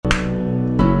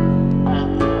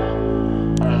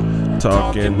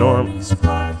Talking Normies.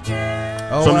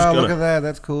 Oh, So wow, look at that.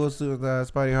 That's cool. So,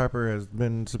 Spidey Harper has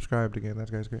been subscribed again.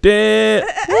 That guy's great.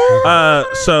 I'm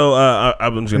just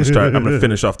gonna start. I'm gonna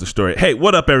finish off the story. Hey,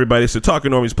 what up, everybody? It's the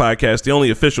Talking Normies podcast, the only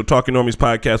official Talking Normies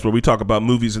podcast where we talk about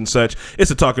movies and such. It's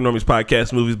the Talking Normies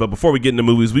podcast, movies. But before we get into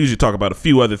movies, we usually talk about a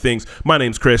few other things. My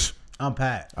name's Chris. I'm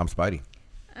Pat. I'm Spidey.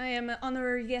 I am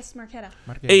honorary guest Marquetta.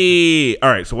 Hey,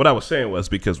 all right. So what I was saying was,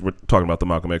 because we're talking about the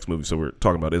Malcolm X movie, so we're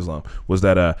talking about Islam, was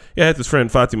that I had this friend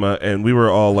Fatima, and we were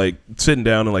all like sitting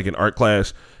down in like an art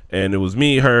class, and it was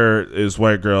me, her, this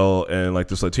white girl, and like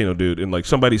this Latino dude, and like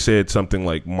somebody said something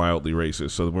like mildly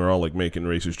racist, so we were all like making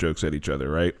racist jokes at each other,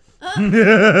 right?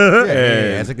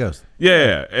 Yeah, as it goes.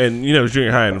 Yeah, and you know, it was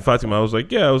junior high, and Fatima, I was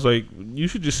like, you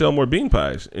should just sell more bean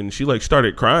pies, and she like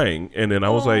started crying, and then I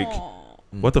was like,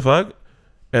 what the fuck?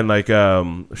 And like,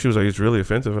 she was like, it's really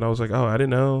offensive. And I was like, oh, I didn't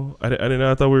know. I didn't know.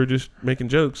 I thought we were just making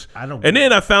jokes. And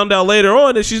then I found out later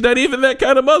on that she's not even that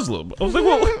kind of Muslim. I was like,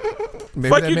 well, maybe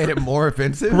that made it more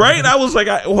offensive. Right? I was like,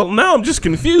 well, now I'm just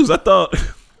confused. I thought it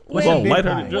was all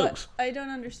lighthearted jokes. I don't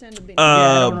understand the bean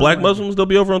Black Muslims, they'll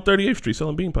be over on 38th Street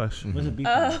selling bean pies. What's a bean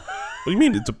pie? What do you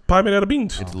mean? It's a pie made out of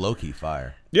beans. It's low-key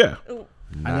fire. Yeah. Ooh.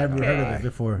 I never heard of it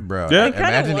before. Bro, Yeah.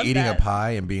 imagine eating that. a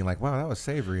pie and being like, wow, that was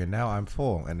savory, and now I'm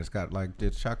full, and it's got like,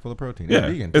 it's chock full of protein. Yeah. It's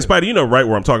vegan. And Spidey, you know right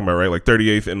where I'm talking about, right? Like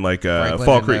 38th and like Franklin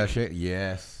Fall and, Creek.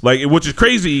 yes. Like, which is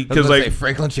crazy because like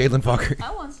Franklin, Shadeland, Fall Creek.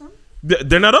 I want some.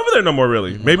 they're not over there no more,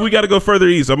 really. Maybe we got to go further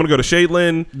east. I'm gonna go to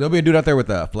Shadeland. There'll be a dude out there with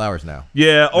flowers now.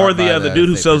 Yeah, or Right by the the dude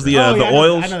who sells the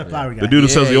oils. I know the flower guy. The dude who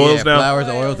sells the oils now. Flowers,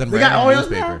 oils, and They got random oils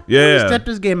newspaper. now? Yeah, Step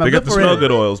this game up. they got Good the for smell him.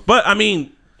 good oils. But I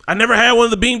mean, I never had one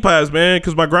of the bean pies, man,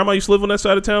 because my grandma used to live on that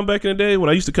side of town back in the day. When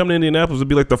I used to come to Indianapolis, it'd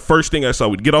be like the first thing I saw.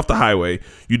 We'd get off the highway,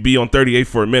 you'd be on 38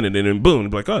 for a minute, and then boom,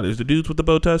 it'd be like, oh, there's the dudes with the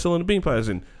bow tie selling the bean pies,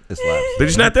 and It slaps. they're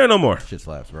just not there no more. Shit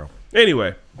slaps, bro.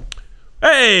 Anyway,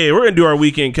 hey, we're going to do our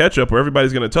weekend catch-up where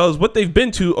everybody's going to tell us what they've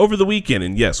been to over the weekend.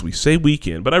 And yes, we say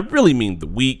weekend, but I really mean the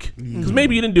week, because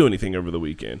maybe you didn't do anything over the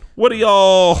weekend. What have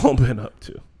y'all been up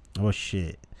to? Oh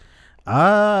shit.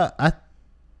 I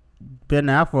been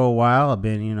out for a while. I've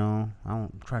been, I'm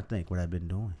trying to think what I've been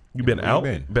doing. You been Where out?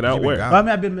 you been? Been out You been where? gone? Well, I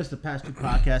mean, I've been missed the past two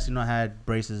podcasts. I had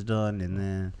braces done, and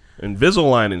then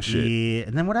Invisalign and shit. yeah,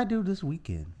 and then what I do this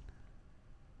weekend.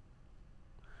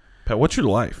 Pat, what's your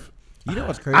life? You know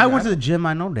what's crazy? I went to the gym.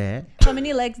 I know that. How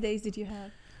many legs days did you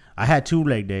have? I had 2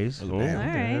 leg days. Oh, All damn.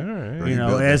 right. Bro, you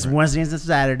built It's different. Wednesdays and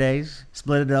Saturdays.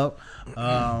 Split it up.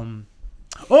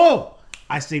 Oh,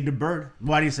 I saved a bird.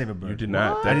 Why did you save a bird? You did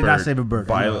not. I That did not bird save a bird.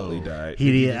 violently died.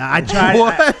 He did. I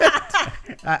tried.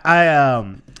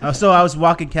 So I was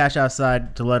walking Cash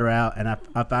outside to let her out, and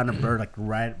I found a bird like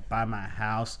right by my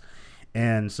house,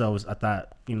 and so I thought,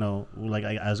 like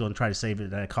I was going to try to save it,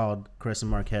 and I called Chris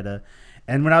and Marquetta,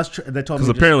 and when I was, they told me Because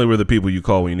apparently we're the people you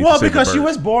call when you need to save because a she bird.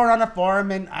 was born on a farm,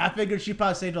 and I figured she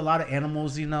probably saved a lot of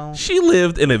animals, She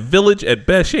lived in a village at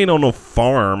best. She ain't on no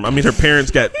farm. I mean, her parents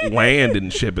got land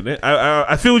and shit. But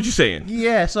I feel what you're saying.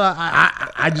 Yeah, so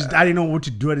I didn't know what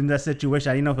to do in that situation.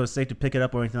 I didn't know if it was safe to pick it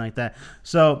up or anything like that.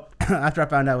 So after I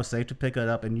found out it was safe to pick it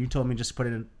up, and you told me just to put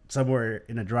it in somewhere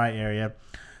in a dry area.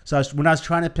 So when I was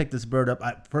trying to pick this bird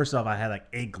up, first off, I had like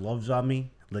 8 gloves on me,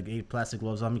 like 8 plastic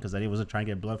gloves on me, because I wasn't trying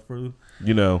to get blood through.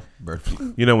 Bird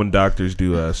flu. You know when doctors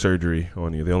do surgery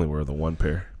on you, they only wear the one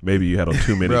pair. Maybe you had on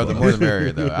too many. Bro, the gloves. more the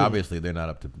merrier, though. Obviously, they're not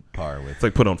up to par with. It's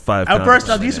like put on 5 At condoms. first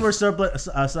off, these were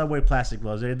Subway plastic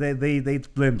gloves. They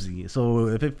flimsy. So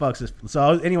if it fucks,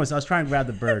 I was trying to grab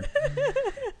the bird,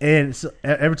 and so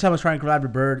every time I was trying to grab the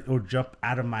bird, it would jump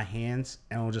out of my hands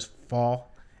and it would just fall.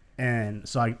 And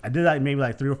so I did that maybe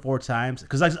like 3 or 4 times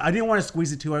because I didn't want to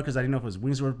squeeze it too hard because I didn't know if his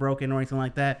wings were broken or anything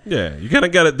like that. Yeah, you kind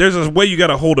of got to. There's a way you got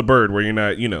to hold a bird where you're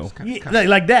not,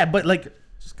 Like that, but like.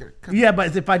 Yeah,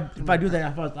 but if I do that, I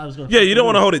thought I was going to. Yeah, you don't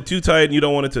want to hold it too tight, and you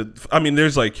don't want it to. I mean,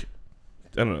 there's like,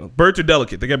 I don't know. Birds are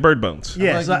delicate. They got bird bones.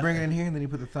 Yeah, Like so you bring it in here and then you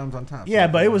put the thumbs on top. yeah,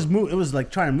 but it was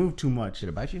like trying to move too much. Should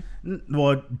it bite you?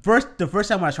 Well, the first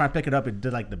time when I was trying to pick it up, it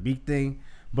did like the beak thing,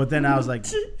 but then I was like,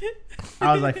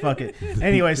 fuck it.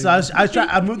 Anyway, so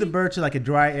I moved the bird to like a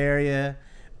dry area.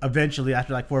 Eventually,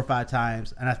 after like 4 or 5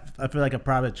 times, and I feel like I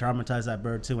probably traumatized that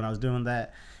bird too when I was doing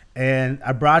that. And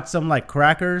I brought some like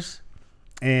crackers,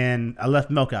 and I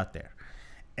left milk out there.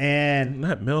 And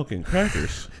Not milk and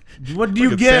crackers. what do you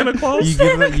Like a get? Santa Claus?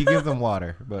 You give them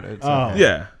water, but it's okay.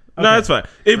 Yeah. No, Okay. that's fine.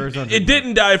 It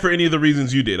didn't die for any of the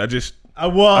reasons you did. I just.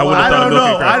 Well, I would've I thought don't milk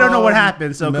and know. crackers. I don't know what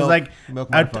happened. So, because Milk- like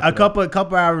milk might fuck it a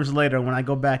couple hours later, when I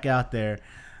go back out there,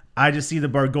 I just see the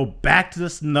bird go back to the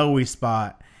snowy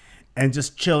spot and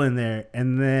just chilling there.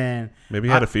 And then Maybe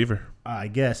he had a fever. I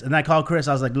guess. And I called Chris.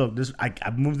 I was like, look, I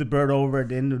moved the bird over. It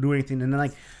didn't do anything. And then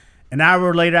like An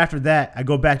hour later after that, I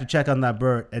go back to check on that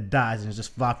bird. It dies and it's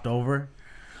just flopped over.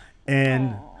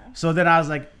 And so then I was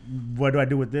like, what do I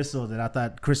do with this? So then I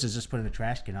thought Chris is just put in the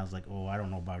trash can. I was like, oh, I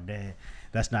don't know about that.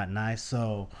 That's not nice.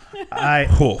 So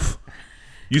Oof.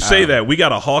 You say that. We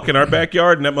got a hawk in our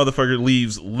backyard, and that motherfucker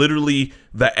leaves literally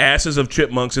the asses of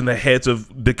chipmunks and the heads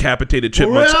of decapitated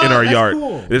chipmunks in our yard.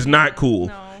 Cool. It's not cool.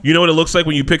 No. You know what it looks like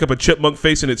when you pick up a chipmunk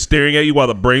face and it's staring at you while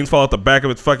the brains fall out the back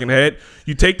of its fucking head?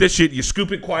 You take that shit, you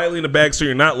scoop it quietly in the bag so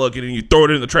you're not looking, and you throw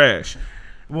it in the trash.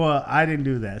 Well, I didn't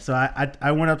do that. So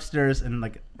I went upstairs and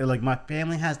like my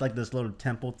family has like this little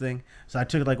temple thing. So I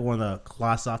took like one of the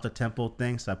cloths off the temple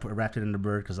thing. So I wrapped it in the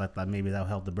bird because I thought maybe that'll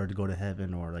help the bird to go to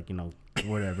heaven or like, you know,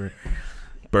 whatever.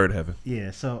 Bird heaven.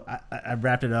 Yeah. So I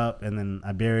wrapped it up and then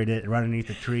I buried it right underneath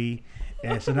the tree.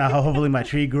 And so now hopefully my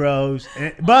tree grows.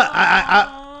 But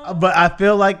I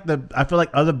feel like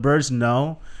other birds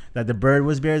know that the bird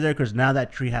was buried there because now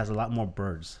that tree has a lot more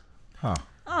birds. Huh.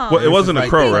 Well, it wasn't a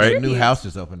crow, right? New house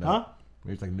just opened up. Huh?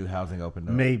 Maybe it's like new housing opened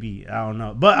up. Maybe. I don't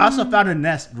know. But I also found a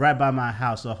nest right by my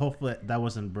house, so hopefully that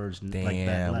wasn't birds Damn. like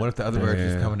that. What if the other birds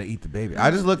just coming to eat the baby?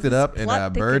 I just looked it up, and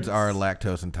Plot birds thickens. are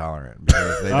lactose intolerant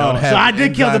because they don't have. So I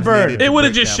did kill the enzymes bird. needed to It would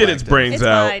have break just down shit its lactose. brains It's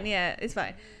out. fine. Yeah, it's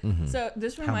fine. So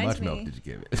this How reminds much milk me. did you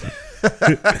give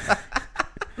it?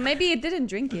 Maybe it didn't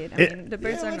drink it. I mean, the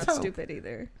birds are let's not hope. stupid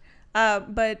either.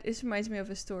 But this reminds me of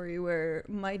a story where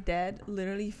my dad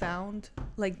literally found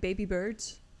like baby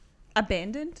birds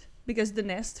abandoned because the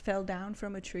nest fell down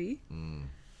from a tree.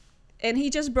 And he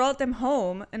just brought them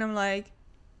home. And I'm like,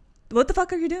 what the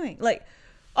fuck are you doing? Like,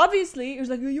 obviously, he was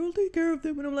like, you'll take care of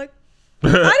them. And I'm like,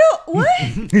 I don't,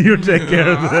 what? You take care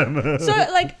of them. So,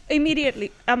 like,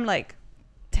 immediately, I'm like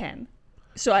 10.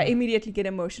 So I immediately get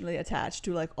emotionally attached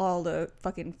to, like, all the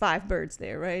fucking 5 birds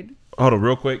there, right? Hold on,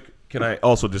 real quick. Can I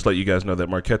also just let you guys know that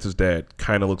Marquette's dad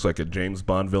kind of looks like a James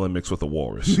Bond villain mixed with a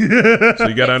walrus. So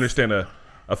you got to understand a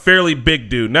fairly big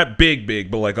dude, not big,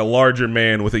 but like a larger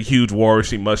man with a huge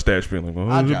walrusy mustache being like, oh,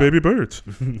 Odd those are job. baby birds.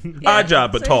 Odd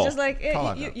job, but so tall. He's just like, Tall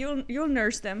odd you'll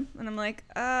nurse them. And I'm like,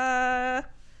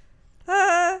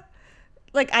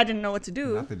 like, I didn't know what to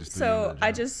do. Nothing, just threw you So in the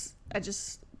I jar.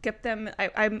 just kept them.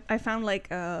 I found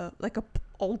like a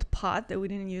old pot that we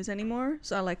didn't use anymore.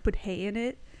 So I like put hay in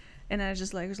it. And I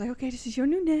just like was like, okay, this is your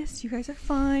new nest. You guys are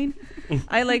fine.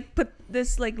 I like put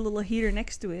this like little heater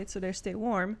next to it so they stay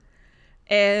warm.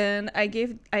 And I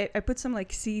put some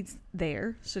like seeds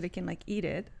there so they can like eat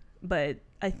it. But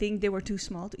I think they were too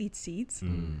small to eat seeds.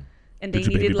 And they Did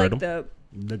you baby needed like bird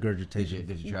The gurgitation.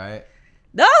 Did you try it?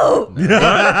 no.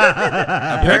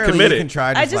 Apparently, committed. you can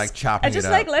try just like chopping I just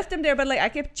it like up. left them there, but like I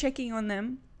kept checking on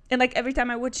them. And like every time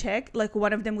I would check, like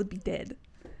one of them would be dead.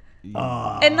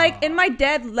 And my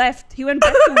dad left. He went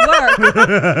back to work.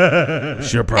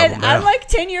 It's your problem And now. I'm like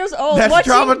 10 years old That's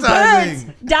watching traumatizing.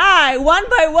 birds die one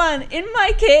by one in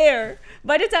my care.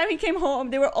 By the time he came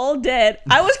home, they were all dead.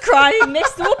 I was crying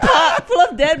next to a pot full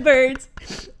of dead birds.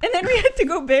 And then we had to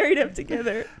go bury them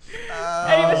together.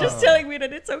 And he was just telling me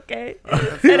that it's okay.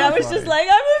 And I was just like,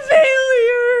 I'm a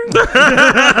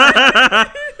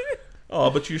failure. Oh,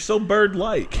 but you're so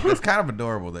bird-like. It's kind of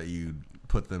adorable that you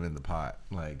put them in the pot.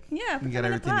 Like, Yeah, you put got them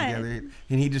in a everything pot. together,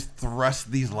 and he just thrusts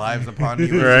these lives upon you.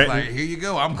 It's Right. just like, here you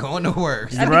go. I'm going to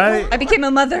work. Right? I became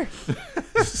a mother.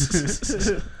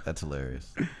 That's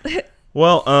hilarious.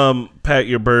 Well, Pat,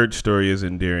 your bird story is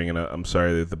endearing, and I'm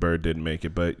sorry that the bird didn't make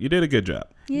it, but you did a good job.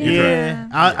 Yeah.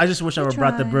 I just wish I would have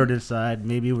brought the tried. bird inside.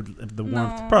 Maybe it would, if the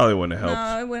warmth. Probably wouldn't have helped.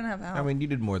 No, it wouldn't have helped. I mean, you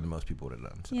did more than most people would have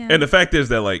done. So. yeah. And the fact is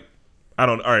that, like,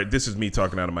 all right, this is me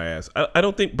talking out of my ass. I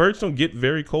don't think birds don't get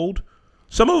very cold.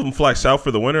 Some of them fly south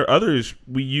for the winter. Others,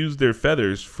 we use their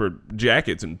feathers for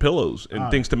jackets and pillows and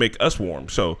things to make us warm.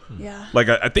 So, Yeah. like,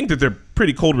 I think that they're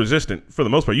pretty cold resistant for the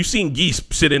most part. You've seen geese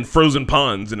sit in frozen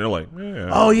ponds, and they're like, yeah.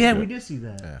 Oh, yeah, we did see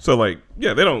that. So, like,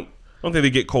 yeah, I don't think they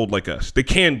get cold like us. They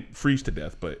can freeze to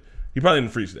death, but he probably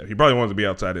didn't freeze to death. He probably wanted to be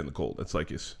outside in the cold. That's like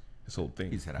his whole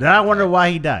thing. He's had a Then I heart wonder attack.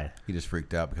 why he died. He just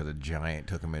freaked out because a giant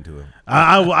took him into him.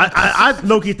 I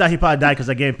low-key thought he probably died because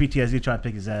I gave him PTSD trying to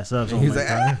pick his ass up. So He's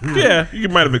I'm like, like, Yeah, you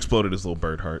might have exploded his little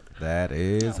bird heart. that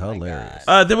is hilarious.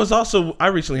 There was also, I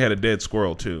recently had a dead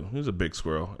squirrel too. It was a big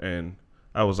squirrel, and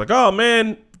I was like, oh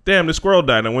man, damn, the squirrel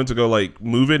died. And I went to go like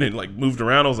move it and like moved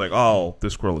around. I was like, oh,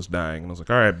 this squirrel is dying. And I was like,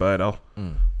 all right, bud, I'll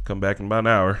come back in about an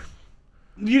hour.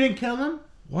 you didn't kill him?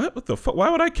 What the fuck? Why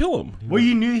would I kill him? Well,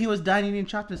 you knew he was dying. You didn't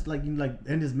chop this, like, you like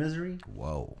end his misery.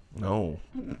 Whoa. No,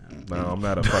 I'm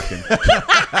not a fucking,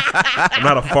 I'm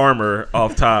not a farmer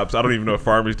off tops. I don't even know if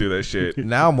farmers do that shit.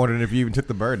 Now I'm wondering if you even took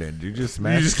the bird in. Did you just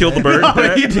smash You just killed the bird,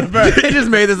 Pat? He just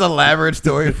made this elaborate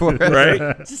story for us.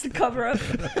 right? Just to cover up.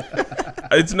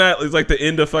 It's not. It's like the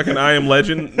end of fucking I Am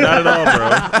Legend. Not at all, bro.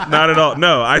 Not at all.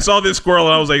 No, I saw this squirrel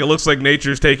and I was like, it looks like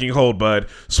nature's taking hold, bud.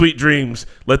 Sweet dreams.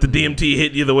 Let the DMT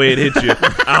hit you the way it hits you.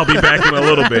 I'll be back in a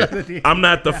little bit. I'm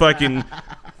not the fucking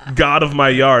god of my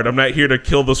yard. I'm not here to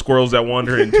kill the squirrels that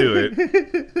wander into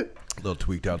it. Little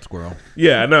tweaked out squirrel.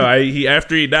 Yeah, no.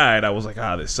 After he died, I was like,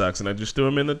 this sucks, and I just threw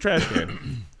him in the trash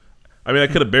can. I mean, I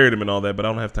could have buried him and all that, but I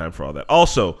don't have time for all that.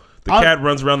 Also, the cat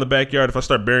runs around the backyard. If I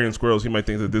start burying squirrels, he might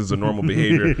think that this is a normal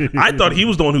behavior. I thought he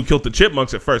was the one who killed the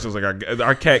chipmunks at first. I was like,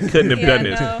 our cat couldn't have done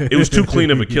this. No. It was too clean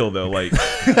of a kill, though. Like,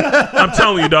 I'm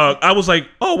telling you, dog. I was like,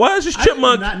 why is this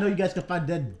chipmunk? I did not know you guys could find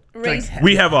dead.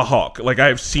 We have a hawk. Like, I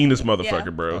have seen this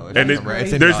motherfucker, bro. Oh, And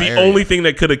it's in there's our the area. only thing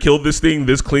that could have killed this thing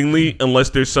this cleanly, unless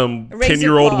there's some Razor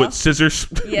 10-year-old claw. with scissors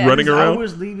Yeah. running around.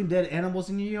 Always leaving dead animals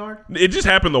in your yard. It just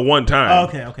happened the one time. Oh,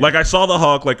 okay. Like, I saw the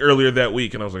hawk, like, earlier that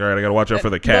week, and I was like, all right, I got to watch out for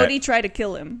the cat. Bodhi tried to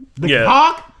kill him. Yeah.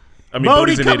 Hawk. I mean, Bodhi,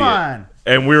 Bodhi's an come idiot. on.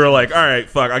 And we were like, all right,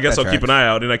 fuck, I guess That I'll keep tracks. an eye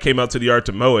out. And I came out to the yard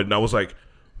to mow it, and I was like,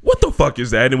 what the fuck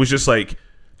is that? And it was just like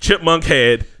chipmunk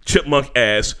head, chipmunk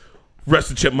ass,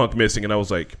 rest of chipmunk missing. And I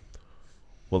was like,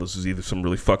 well, this is either some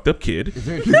really fucked up kid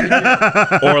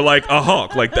or like a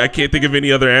hawk. Like, I can't think of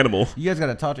any other animal. You guys got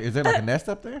to talk to. Is there like a nest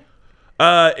up there?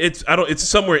 It's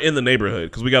somewhere in the neighborhood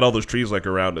because we got all those trees like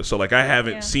around us. So like I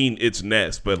haven't seen its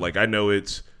nest, but like I know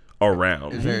it's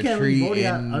around. Is there You a can't tree leave Bodhi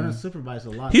out in? unsupervised a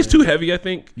lot. He's man. too heavy, I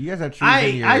think. You guys have trees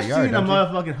in your I yard, seen a don't you?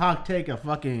 motherfucking hawk take a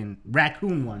fucking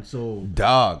raccoon one. So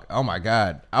Dog. Oh my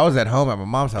god. I was at home at my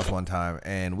mom's house one time,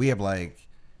 and we have like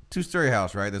 2-story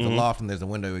house, right? There's a loft and there's a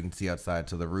window we can see outside,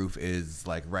 so the roof is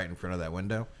like right in front of that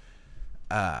window.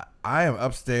 I am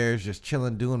upstairs just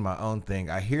chilling, doing my own thing.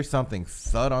 I hear something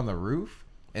thud on the roof,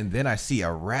 and then I see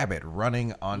a rabbit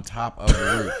running on top of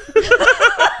the roof.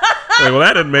 Like, well,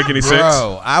 that didn't make any sense.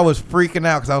 Bro, I was freaking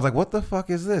out because I was like, what the fuck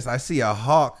is this? I see a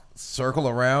hawk circle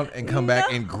around and come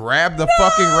back and grab the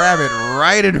fucking rabbit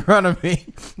right in front of me.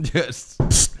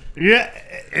 Just yeah,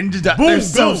 and just boom, they're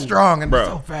so go. strong and Bro.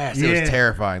 so fast. It Yeah. was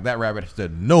terrifying. That rabbit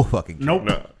stood no fucking chance. Nope.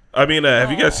 No. I mean, have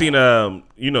you guys seen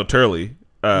Turley?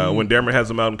 When Dermer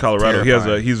has him out in Colorado,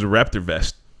 Terrifying. he's a raptor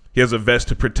vest. He has a vest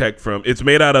to protect from. It's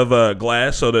made out of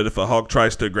glass, so that if a hawk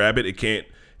tries to grab it,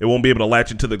 it won't be able to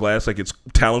latch into the glass, like its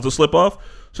talons will slip off.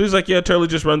 So he's like, yeah, Turley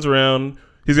just runs around.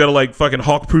 He's got a like fucking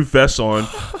hawk-proof vest on,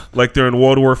 like they're in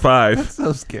World War V. That's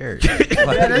so scary. Like,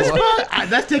 Yeah, that's what? fun.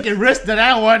 That's taking risks that I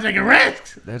don't want to take a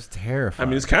risk. That's I terrifying.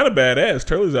 mean, it's kind of badass.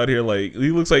 Turley's out here like he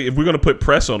looks like if we're gonna put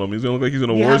press on him, he's gonna look like he's in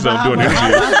a war zone doing interviews.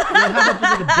 How about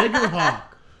like a bigger hawk?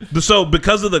 So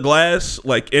because of the glass,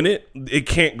 like in it, it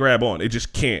can't grab on. It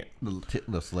just can't.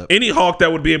 little slip. Any hawk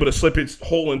that would be able to slip its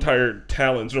whole entire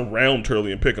talons around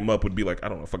Turley and pick him up would be like, I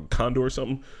don't know, a fucking condor or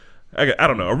something. I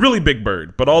don't know, a really big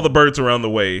bird. But all the birds around the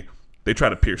way, they try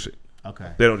to pierce it.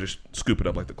 Okay. They don't just scoop it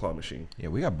up like the claw machine. Yeah,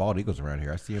 we got bald eagles around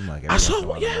here. I see them like every I once saw in a while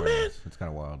one, in the yeah, mornings. man. It's kind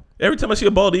of wild. Every time I see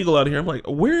a bald eagle out here, I'm like,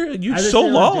 where are you Are they so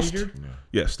still lost? endangered?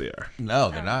 Yes, they are.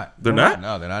 No, they're not. They're not?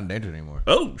 No, they're not endangered anymore.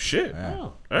 Oh, shit. Yeah. Oh.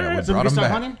 All Yeah, right. we So we brought can them start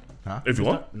back. hunting? Huh? If you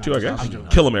want No, to, I I'm guess. joking.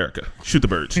 Kill America. Shoot the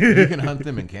birds. You can hunt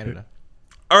them in Canada.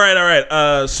 All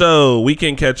right. So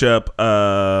weekend catch up.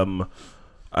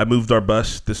 I moved our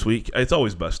bus this week. It's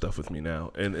always bus stuff with me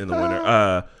now in the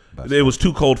winter. It was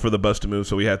too cold for the bus to move,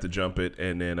 so we had to jump it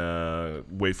and then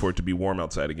wait for it to be warm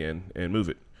outside again and move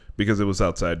it because it was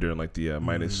outside during like the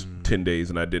minus 10 days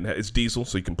and I didn't have, it's diesel,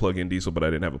 so you can plug in diesel, but I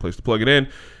didn't have a place to plug it in.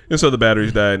 And so the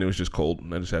batteries died and it was just cold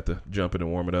and I just had to jump it and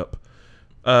warm it up.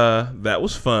 That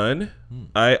was fun.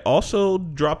 I also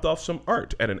dropped off some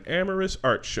art at an amorous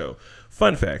art show.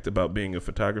 Fun fact about being a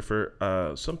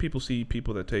photographer, some people see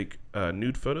people that take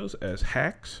nude photos as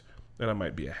hacks, and I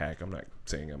might be a hack. I'm not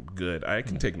saying I'm good. I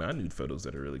can take non-nude photos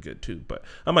that are really good too, but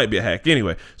I might be a hack.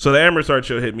 Anyway, so the amorous art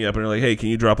show hit me up and they're like, hey, can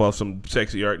you drop off some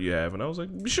sexy art you have? And I was like,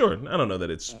 sure. I don't know that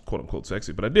it's quote-unquote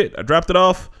sexy, but I did. I dropped it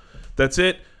off. That's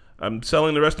it. I'm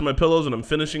selling the rest of my pillows and I'm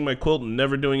finishing my quilt and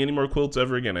never doing any more quilts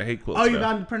ever again. I hate quilts Oh, you now.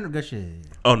 found the printer? Good shit.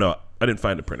 Oh, no. I didn't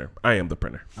find a printer. I am the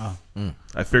printer. Oh.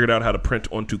 I figured out how to print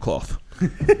onto cloth.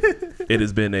 It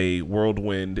has been a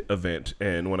whirlwind event,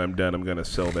 and when I'm done, I'm going to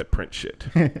sell that print shit.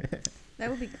 That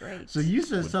would be great. So you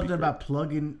said something great. about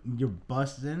plugging your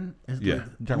bus in? Yeah. Like,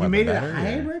 talking you about made the it a battery,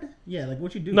 yeah. hybrid? Yeah, like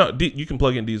what you do? No, you can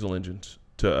plug in diesel engines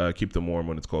to keep them warm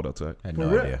when it's cold outside. I had For no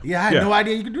real? idea. Yeah, I had Yeah. no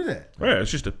idea you could do that. Yeah, it's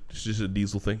just a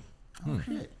diesel thing. Oh,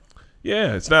 shit.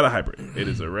 Yeah, it's not a hybrid. It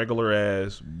is a regular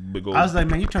ass big old. I was like,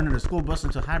 man, you turning a school bus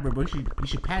into a hybrid, but you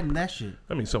should patent that shit.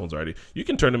 I mean, someone's already. You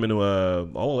can turn them into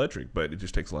all electric, but it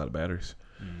just takes a lot of batteries.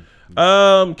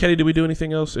 Kenny, did we do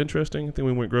anything else interesting? I think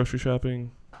we went grocery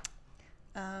shopping.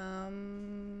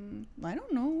 I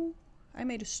don't know. I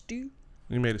made a stew.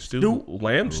 You made a stew? Stew?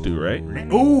 Lamb stew, right?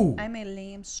 Ooh. I made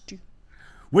lamb stew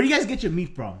Where do you guys get your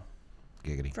meat from?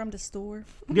 Giggity. from the store.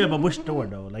 Yeah, but which store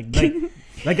though? Like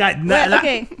Well,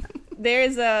 okay,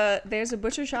 there's a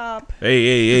butcher shop.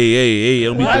 Hey.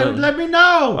 Let me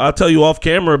know. I'll tell you off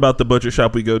camera about the butcher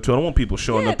shop we go to. I don't want people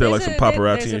showing up there like some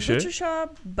paparazzi and There's a shit. butcher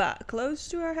shop close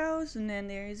to our house, and then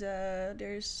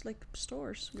there's like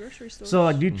stores, grocery stores. So,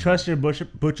 like, do you trust your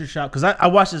butcher shop? Because I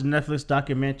watched this Netflix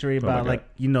documentary about, God. like,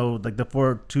 you know, like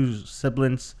the two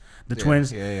siblings, the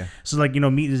twins. Yeah. So, like, you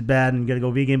know, meat is bad and you got to go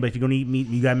vegan. But if you're going to eat meat,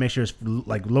 you got to make sure it's,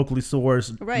 like, locally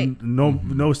sourced. Right. No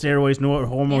steroids, no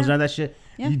hormones, Yeah. none of that shit.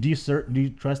 Yeah. Do you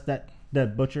trust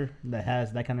that butcher that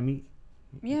has that kind of meat?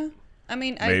 Yeah, I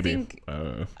mean, Maybe. I think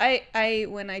I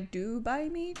when I do buy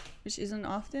meat, which isn't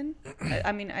often,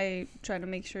 I try to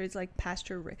make sure it's like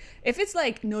pasture raised. If it's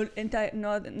like no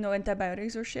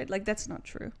antibiotics or shit, like that's not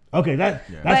true. Okay, that's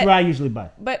But- where I usually buy.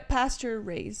 But pasture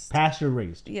raised. Pasture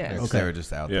raised. Yeah. If they were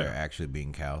just out Yeah. there actually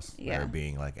being cows. Yeah. Or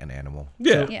being like an animal.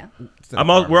 Yeah. Yeah.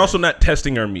 We're also not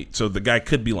testing our meat, so the guy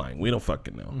could be lying. We don't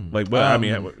fucking know. Like, but I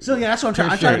mean, So, yeah, that's what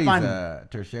I'm trying to find.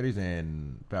 Tercetti's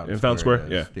in Fountain In Fountain Square?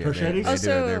 does. Yeah. Tercetti's?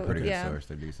 They're Also, pretty good yeah. source.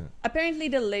 They're decent. Apparently,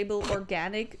 the label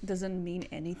organic doesn't mean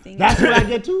anything. That's what I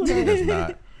get too. It's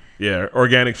not. yeah,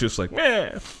 organic's just like,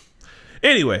 meh.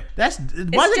 Anyway, Why It's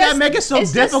does that make it so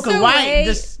it's difficult? Just a Why way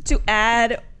just to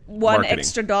add $1 Marketing.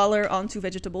 extra dollar onto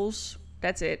vegetables?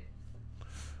 That's it.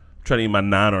 trying to eat my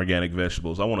non-organic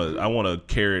vegetables. I want a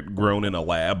carrot grown in a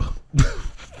lab.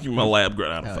 My lab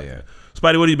grown. I don't Hell fucking yeah. know.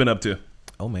 Spidey, what have you been up to?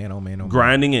 Oh man.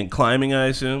 Grinding and climbing, I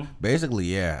assume. Basically,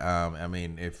 yeah. I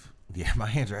mean, my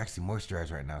hands are actually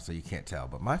moisturized right now, so you can't tell.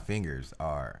 But my fingers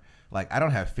are like, I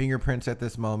don't have fingerprints at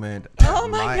this moment. Oh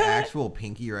my God. actual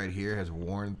pinky right here has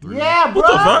worn through. Yeah, bro.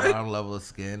 What the fuck? On a level of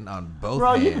skin on both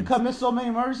Bro, hands. you can commit so many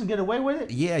murders and get away with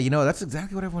it. Yeah, you know, that's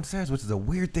exactly what everyone says, which is a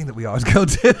weird thing that we always go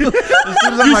to. As soon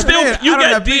as I'm You like, still "Man, you I don't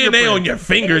got have DNA fingerprints." on your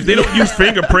fingers. They don't use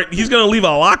fingerprint. He's gonna leave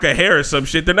a lock of hair or some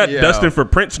shit. They're not Yeah. dusting for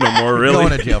prints no more. Really.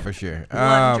 Going to jail for sure.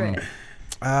 Laundry.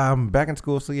 Back in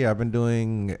school, so yeah, I've been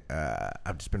doing.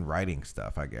 I've just been writing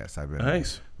stuff. I guess I've been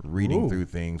Nice. reading through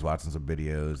things, watching some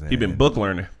videos. And, You've been book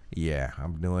learning. Yeah,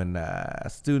 I'm doing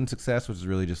student success, which is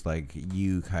really just like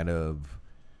you kind of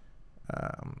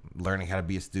learning how to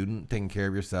be a student, taking care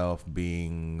of yourself,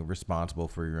 being responsible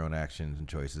for your own actions and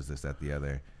choices. This, that, the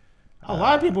other. A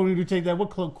lot of people need to take that. What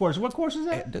course? What course is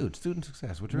that? Dude, student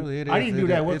success, which really it is. I didn't do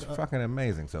that. It's fucking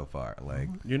amazing so far. Like,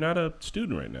 You're not a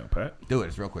student right now, Pat. do it.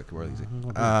 It's real quick, real easy.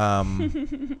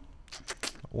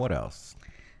 What else?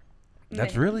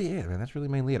 That's really it, man. That's really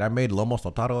mainly it. I made lomo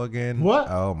saltado again. What?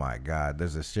 Oh my god,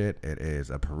 there's this shit. It is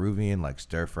a Peruvian like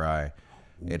stir fry.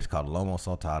 It's called lomo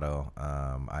saltado.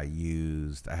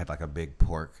 I had like a big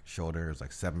pork shoulder. It was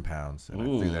like 7 pounds, and I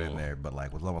threw that in there. But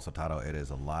like with lomo saltado, it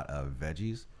is a lot of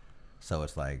veggies. So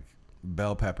it's like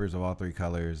bell peppers of all 3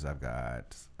 colors. I've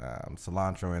got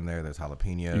cilantro in there. There's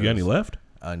jalapenos. You got any left?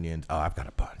 Onions. Oh, I've got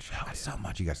a bunch. I've got so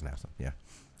much. You guys can have some. Yeah.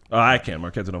 Oh, I can't.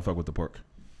 Marquette don't fuck with the pork.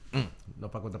 No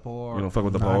fuck with the pork. You don't fuck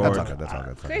with the Nah, pork. That's all good. That's all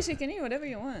good. Chris, you can eat whatever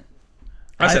you want.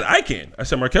 I said I can. I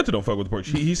said Marquette don't fuck with the pork.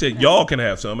 He said y'all can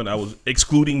have some, and I was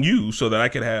excluding you so that I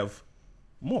could have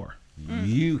more.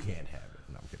 You can't have it.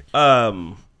 No, I'm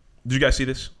kidding. Did you guys see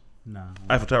this? No.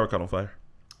 Eiffel Tower caught on fire.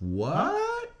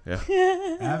 What? Yeah.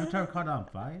 Avatar caught on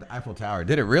fire. The Eiffel Tower.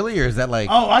 Did it really, or is that like?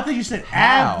 Oh, I thought you said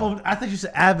How? I thought you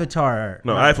said Avatar.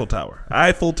 No, Eiffel Tower.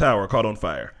 Eiffel Tower caught on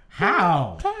fire.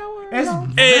 How? It's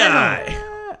AI.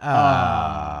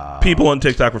 People on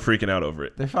TikTok were freaking out over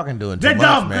it. They're fucking doing too They're much,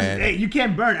 dumb. man. Hey, you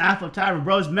can't burn Eiffel Tower,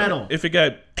 bro. It's metal. If they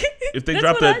That's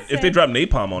dropped what I if they said. dropped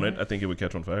napalm on it, I think it would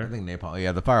catch on I fire. think napalm.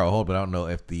 Yeah, the fire will hold, but I don't know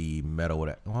if the metal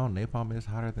would. Well, napalm is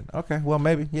hotter than. Okay, well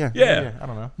maybe. Yeah. Yeah. I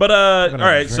don't know. But all gonna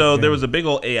right, drink so there gin. was a big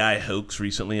old AI hoax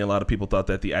recently. A lot of people thought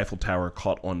that the Eiffel Tower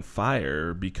caught on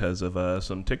fire because of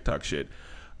some TikTok shit.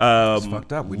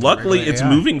 fucked up. We need Luckily, regular it's AI.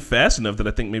 moving fast enough that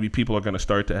I think maybe people are going to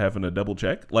start to having a double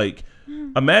check. Like,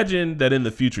 imagine that in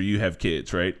the future you have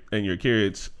kids, right? And your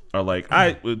kids are like,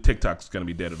 TikTok's going to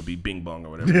be dead. It'll be Bing Bong or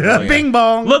whatever. Bing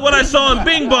bong. Look what I saw in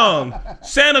Bing Bong.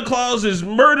 Santa Claus is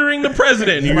murdering the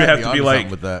president. And you might have be to be onto like,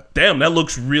 something with that. damn, that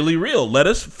looks really real. Let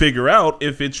us figure out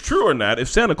if it's true or not, if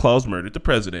Santa Claus murdered the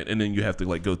president. And then you have to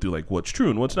like go through like what's true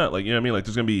and what's not. Like, you know what I mean? Like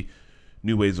there's going to be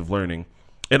new ways of learning.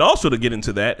 And also to get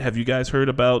into that, have you guys heard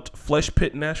about Flesh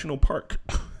Pit National Park?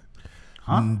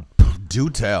 Do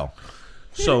tell.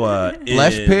 So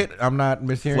Flesh pit. I'm not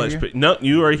mishearing Flesh you. pit. No,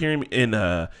 you are hearing me. In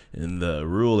the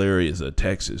rural areas of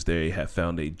Texas, they have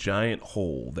found a giant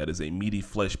hole that is a meaty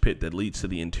flesh pit that leads to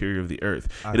the interior of the earth.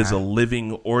 It is a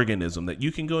living organism that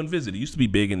you can go and visit. It used to be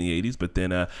big in the 80s, but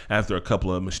then after a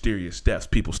couple of mysterious deaths,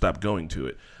 people stopped going to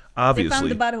it. Obviously,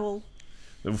 They found the butthole.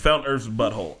 They found Earth's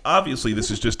butthole. Obviously,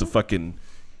 this is just a fucking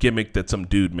gimmick that some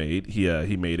dude made.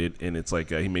 He made it, and it's like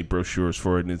he made brochures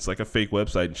for it, and it's like a fake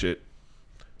website and shit.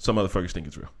 Some motherfuckers think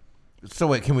it's real. So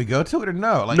wait, can we go to it or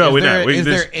no? Like, No, is there, we're not. Is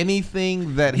there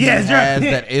anything that he Yeah, is there a has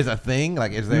pic? that is a thing?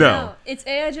 Like, is there? No. It's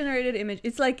AI generated image.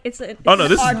 It's like it's an Oh, no,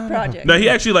 this is- art project. No, he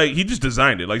actually he just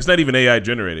designed it. Like it's not even AI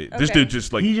generated. This Okay. dude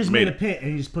just He just made a it. pit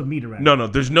and he just put meat around. No,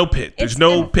 there's no pit. There's It's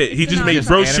no an- pit. He it's just an made art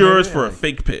brochures project. for a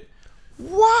fake pit.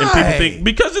 Why? And people think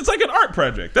because it's like an art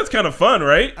project. That's kind of fun,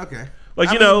 right? Okay. Like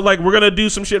I you know, mean- like we're gonna do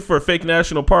some shit for a fake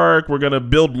national park. We're gonna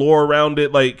build lore around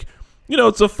it. Like you know,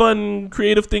 it's a fun,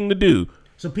 creative thing to do.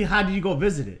 So how did you go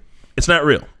visit it? It's not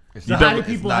real. It's So not- how did it's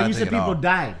people? not a You thing said at all. people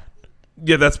died.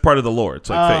 Yeah, that's part of the lore.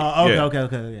 It's like fake. Okay, Yeah.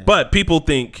 okay. Yeah. But people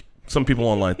think some people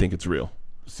online think it's real.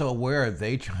 So where are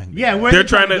they trying? To Yeah, go? where They're they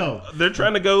trying to. go? They're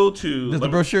trying to go to. Does the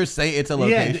brochure say it's a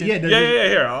location? Yeah. Yeah.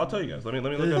 Here, I'll tell you guys. Let me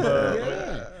look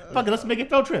up. Fuck it, let's make a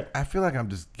field trip. I feel like I'm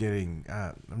just getting.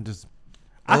 I'm just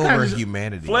I kinda over just-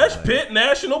 humanity. Flesh like- Pit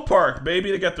National Park, baby.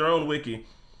 They got their own wiki.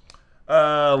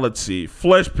 Let's see.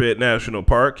 Flesh Pit National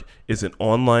Park is an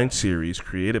online series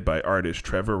created by artist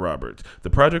Trevor Roberts. The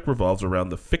project revolves around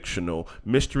the fictional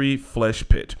Mystery Flesh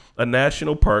Pit, a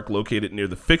national park located near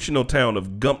the fictional town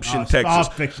of Gumption, It's all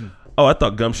Texas. fiction. Oh, I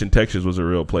thought Gumption, Texas was a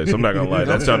real place. I'm not gonna lie,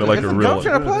 that sounded like a real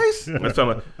Gumption a place? That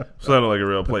sounded like a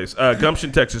real place.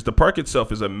 Gumption, Texas. The park itself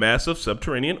is a massive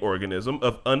subterranean organism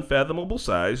of unfathomable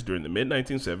size during the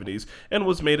mid-1970s and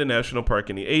was made a national park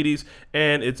in the 80s,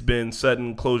 and it's been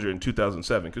sudden closure in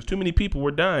 2007 because too many people were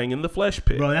dying in the flesh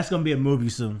pit. Bro, that's gonna be a movie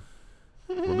soon.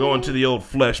 We're going to the old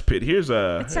flesh pit. Here's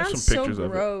It some sounds so pictures of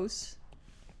it. gross.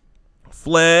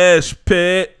 Flesh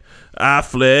pit. I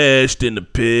fleshed in the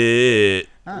pit.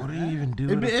 What do you even do?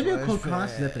 It'd be a cool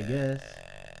concept, I guess.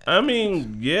 I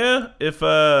mean, yeah,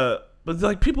 but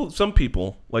like some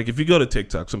people, like if you go to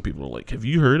TikTok, some people are like, "Have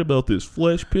you heard about this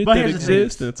flesh pit But that here's the thing.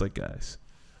 exists?" And it's like, guys,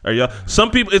 are y'all? Some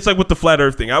people, it's like with the flat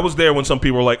Earth thing. I was there when some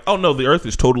people were like, "Oh no, the Earth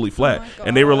is totally flat," my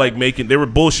and they were God. like they were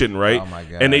bullshitting, right? Oh my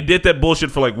God. And they did that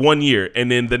bullshit for like 1 year, and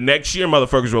then the next year,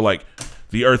 motherfuckers were like,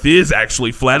 "The Earth is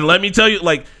actually flat." And let me tell you,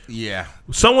 like. Yeah.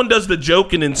 Someone does the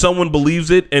joke and then someone believes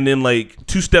it, and then like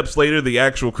 2 steps later, the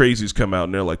actual crazies come out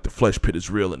and they're like, "The flesh pit is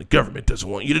real, and the government doesn't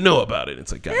want you to know about it."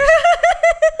 It's like, guys,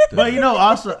 But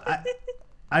also,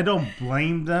 I don't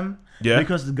blame them. Yeah.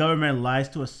 Because the government lies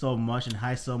to us so much and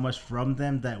hides so much from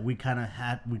them that we kind of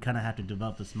have to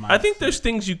develop this mindset. I think there's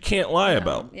things you can't lie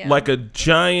about, yeah. like a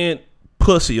giant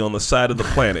pussy on the side of the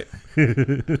planet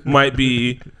might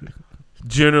be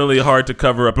generally hard to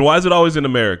cover up. And why is it always in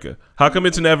America? How come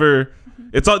it's never?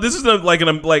 It's all. This is like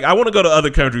I want to go to other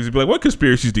countries and be like, "What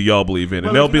conspiracies do y'all believe in?"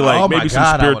 And they'll be like, Oh my maybe some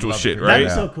God, I would spiritual love to shit, hear right? That'd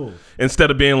Yeah. be so cool.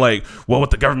 Instead of being like, "Well, what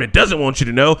the government doesn't want you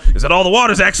to know is that all the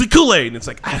water is actually Kool-Aid." And it's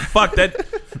like, fuck that.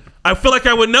 I feel like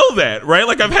I would know that, right?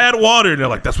 Like I've had water, and they're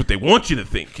like, "That's what they want you to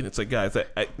think." And it's like, guys,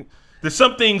 there's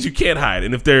some things you can't hide.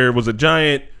 And if there was a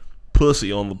giant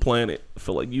pussy on the planet, I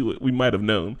feel like we might have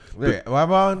known. Yeah,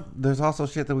 well, there's also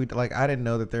shit that we like. I didn't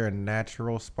know that there are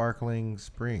natural sparkling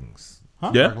springs.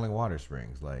 Yeah. Sparkling water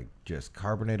springs, like just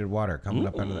carbonated water coming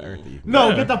up out of the earth. That you can No,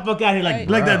 Yeah. get the fuck out of here! Like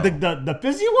Right. the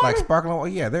fizzy water. like sparkling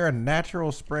water. Yeah, there are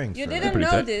natural springs. You for didn't that. pretty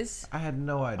know tight. this. I had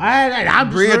no idea. I'm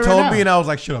just Bria learning told now. me, and I was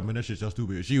like, "Shut up, man! That shit's so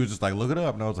stupid." She was just like, "Look it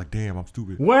up," and I was like, "Damn, I'm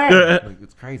stupid." Where? Like,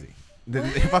 it's crazy. In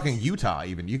fucking Utah,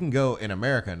 even you can go in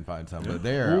America and find some, but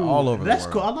they're all over That's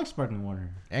the cool. I world. like sparkling water.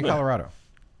 And Colorado.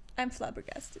 I'm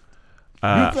flabbergasted.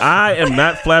 I am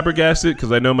not flabbergasted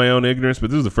because I know my own ignorance,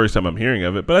 but this is the first time I'm hearing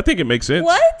of it. But I think it makes sense.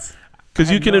 What? Because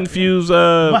you can infuse.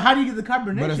 But how do you get the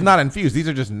carbonation? But it's not infused. These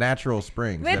are just natural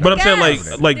springs. With that But are I'm saying,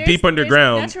 gas. like There's- deep there's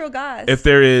underground, natural gas. if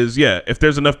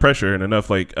there's enough pressure and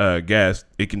enough like gas,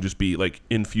 it can just be like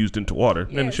infused into water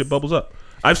and the Yes. shit bubbles up.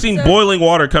 I've seen So- boiling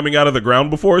water coming out of the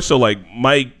ground before, so like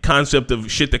my concept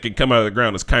of shit that can come out of the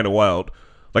ground is kind of wild.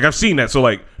 Like I've seen that, so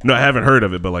like no, I haven't heard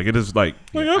of it, but like it is like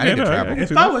I okay, need to no, travel. I can If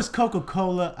see I that. was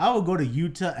Coca-Cola, I would go to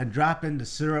Utah and drop in the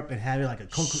syrup and have it like a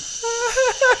Coca.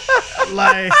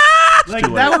 like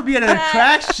that would be an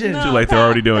attraction. no. Too late, they're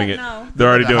already doing it. No. They're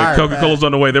already They're doing it. hired Coca-Cola's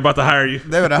on the way. They're about to hire you.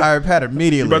 They would have hired Pat You're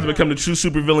immediately. about to become the true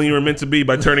supervillain you were meant to be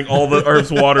by turning all the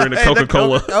Earth's water into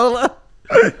Coca-Cola. Coca-Cola.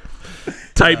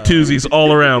 Type twosies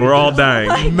all around. We're all dying.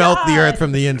 my Melt the God. earth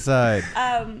from the inside.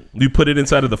 You put it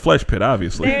inside of the flesh pit,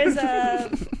 obviously.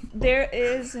 There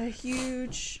is a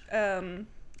huge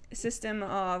system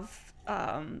of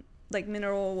like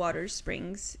mineral water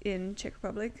springs in Czech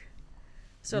Republic.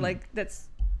 So like that's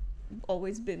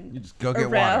always been You just go get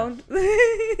around.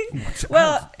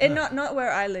 Well, and not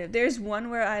where I live. There's one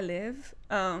where I live,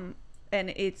 and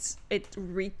it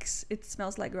reeks. It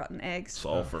smells like rotten eggs.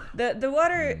 Sulfur. The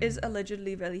water is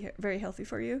allegedly very very healthy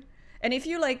for you. And if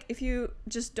you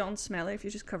just don't smell it, if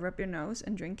you just cover up your nose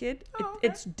and drink it,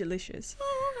 it's delicious.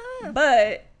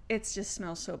 But it just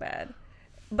smells so bad.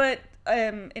 But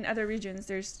in other regions,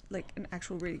 there's like an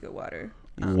actual really good water.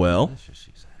 Well,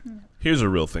 here's a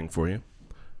real thing for you.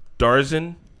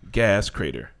 Darzin Gas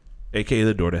Crater, a.k.a.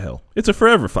 the door to hell. It's a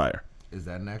forever fire. Is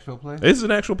that an actual place? It's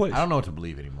an actual place. I don't know what to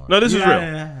believe anymore. No, this is real.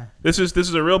 Yeah. This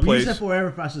is a real place. You said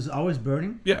forever fast is always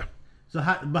burning. Yeah. So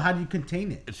how do you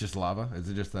contain it? It's just lava? Is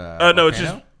it just a No, volcano? it's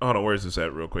just. Hold on, where is this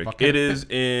at, real quick? Volcano? It is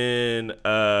in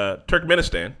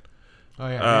Turkmenistan. Oh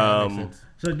yeah, that makes sense.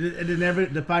 So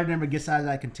the fire never gets out of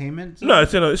that containment? No,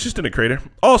 it's just in a crater.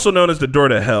 Also known as the door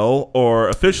to hell, or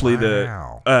officially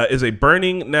Wow. is a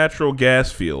burning natural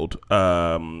gas field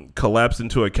collapsed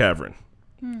into a cavern.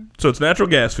 So it's natural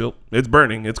gas field. It's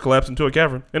burning. It's collapsed into a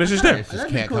cavern, and it's just there. It just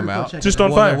That'd be can't cool to come go out. check Just it out.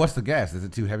 on fire. Then what's the gas? Is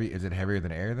it too heavy? Is it heavier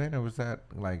than air then, or was that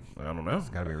like? I don't know. There's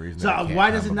got to be a reason. So that it can't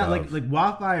why does it come not above. like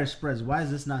wildfire spreads? Why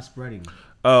is this not spreading?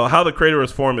 How the crater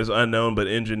was formed is unknown, but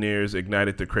engineers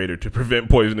ignited the crater to prevent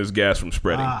poisonous gas from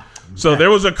spreading. So there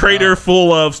was a crater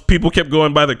full of people kept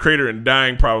going by the crater and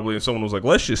dying probably, and someone was like,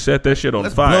 "Let's just set that shit on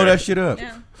Let's fire." blow that shit up.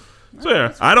 Yeah. So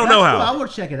yeah, I don't know That's cool. how, I would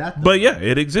check it out. Though. but yeah,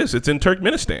 it exists. It's in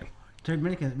Turkmenistan,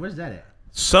 Turkmenistan, where's that at?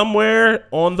 somewhere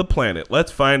on the planet.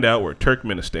 Let's find out where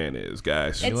Turkmenistan is,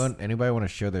 guys. Anybody want to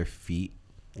show their feet?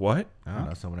 What? I don't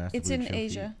know. Someone asked. It's if we'd in show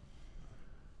Asia.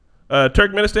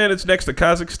 Turkmenistan. It's next to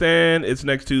Kazakhstan. It's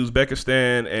next to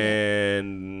Uzbekistan,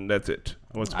 and that's it.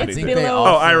 What's I beneath think it? they below- Oh,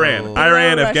 also, Iran,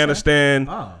 Russia. Afghanistan,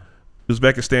 Oh,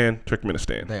 Uzbekistan,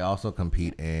 Turkmenistan. They also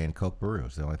compete in Coke Peru.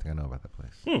 It's the only thing I know about that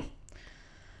place.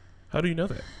 How do you know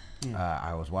that?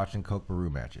 I was watching Coke Peru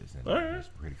matches, and Alright. it's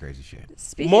pretty crazy shit.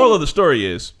 Speaking Moral of the story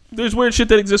is there's weird shit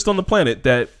that exists on the planet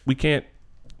that we can't,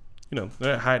 they're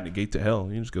not hiding the gate to hell.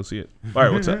 You just go see it. All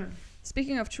right, what's up?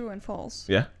 Speaking of true and false,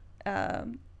 Yeah.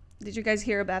 did you guys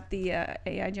hear about the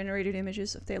AI generated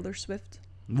images of Taylor Swift?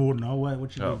 well, no,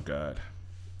 what you Oh do? God.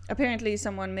 Apparently,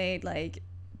 someone made like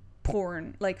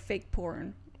porn, like fake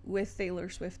porn with Taylor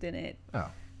Swift in it, Oh,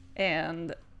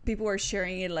 and people were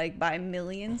sharing it like by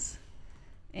millions,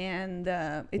 and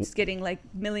it's getting like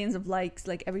millions of likes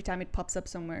like every time it pops up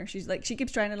somewhere. She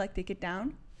keeps trying to like take it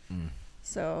down.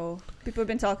 So people have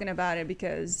been talking about it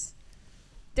because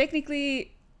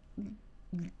technically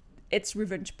it's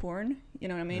revenge porn. You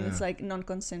know what I mean? Yeah. It's like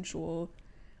non-consensual.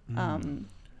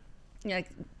 Like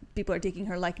people are taking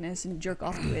her likeness and jerk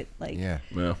off to it. Like yeah.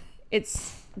 Well,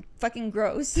 it's fucking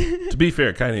gross. to be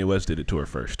fair, Kanye West did it to her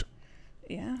first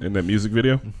Yeah. in that music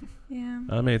video. Yeah.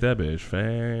 I made that bitch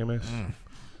famous.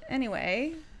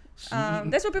 Anyway,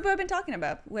 that's what people have been talking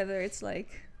about, whether it's like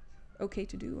okay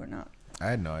to do or not. I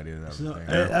had no idea that was So, a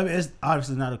thing. I mean, it's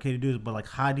obviously not okay to do it, but like,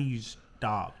 how do you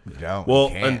stop? Don't. Well,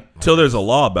 You can't. until there's a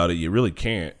law about it, you really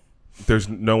can't. There's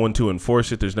no one to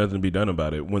enforce it. There's nothing to be done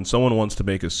about it. When someone wants to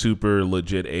make a super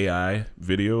legit AI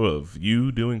video of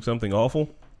you doing something awful,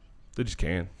 they just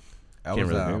can. I Can't was,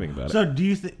 really do anything about it. So do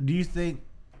you think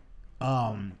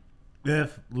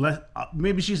if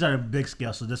maybe she's on a big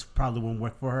scale, so this probably won't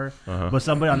work for her, but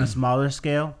somebody on a smaller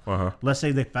scale, let's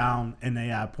say they found an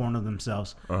AI porn of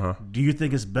themselves, do you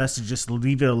think it's best to just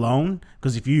leave it alone?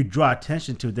 Because if you draw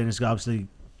attention to it, then it's obviously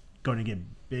going to get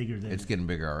bigger than It's getting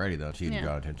bigger already, though. She didn't Yeah.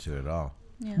 draw attention to it at all.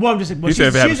 well, I'm just saying. You said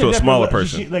if it happens to a smaller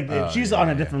person. She's on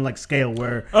a different like scale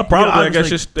where Probably, I guess, obviously-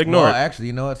 just ignore Well, it. actually,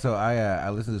 you know what? So I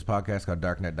listened to this podcast called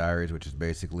Darknet Diaries, which is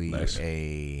basically Nice.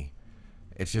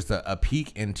 it's just a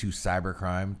peek into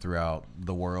cybercrime throughout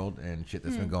the world and shit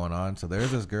that's been going on. So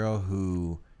there's this girl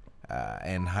who,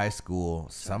 in high school,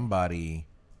 somebody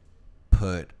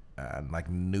put like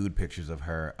nude pictures of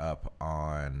her up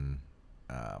on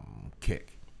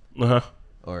Kick.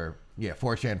 Or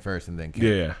 4chan first and then Kick.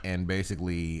 Yeah. And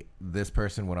basically this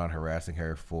person went on harassing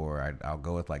her for I'll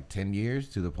go with like 10 years,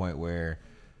 to the point where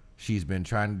she's been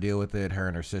trying to deal with it, her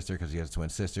and her sister, because she has a twin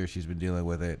sister. She's been dealing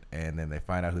with it, and then they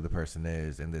find out who the person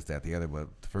is and this, that, the other. But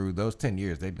through those 10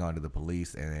 years, they'd gone to the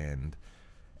police and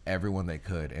everyone they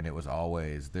could, and it was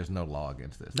always, there's no law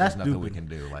against this. That's There's nothing we stupid.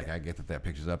 can do. Like, I get that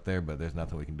picture's up there, but there's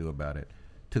nothing we can do about it.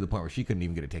 To the point where she couldn't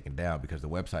even get it taken down because the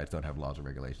websites don't have laws or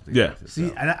regulations. Yeah. See,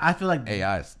 So and I feel like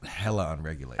AI is hella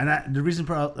unregulated. And the reason,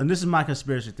 and this is my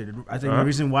conspiracy theory, I think the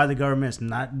reason why the government's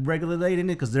not regulating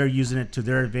it because they're using it to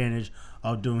their advantage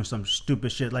of doing some stupid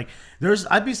shit. Like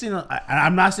I've been seeing,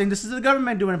 I'm not saying this is the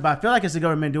government doing it, but I feel like it's the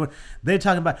government doing it. They're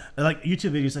talking about like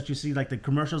YouTube videos that you see, like the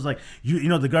commercials, like you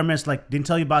know the government's like didn't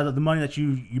tell you about the money that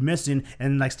you missing,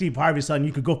 and like Steve Harvey's telling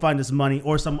you could go find this money,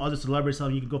 or some other celebrity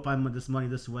telling you could go find this money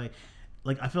this way.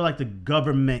 I feel like the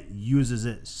government uses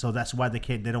it, so that's why they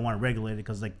don't want to regulate it,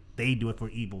 because like they do it for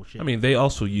evil shit. I mean, they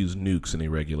also use nukes and they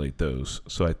regulate those,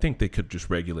 so I think they could just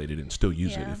regulate it and still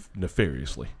use it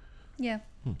nefariously. Yeah.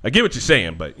 I get what you're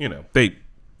saying, but you know they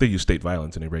use state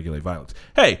violence and they regulate violence.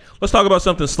 Hey, let's talk about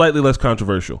something slightly less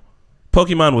controversial.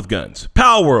 Pokemon with guns.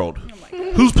 Pal World.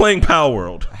 Oh who's playing Pal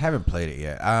World? I haven't played it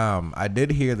yet. I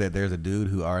did hear that there's a dude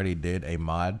who already did a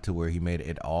mod to where he made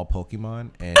it all Pokemon,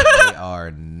 and they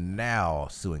are now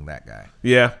suing that guy.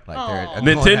 Yeah.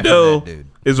 Nintendo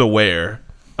is aware.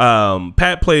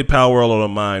 Pat played Pal World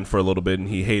on mine for a little bit and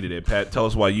he hated it. Pat, tell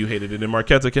us why you hated it, and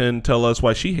Marquetta can tell us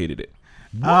why she hated it.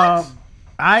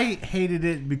 I hated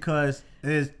it because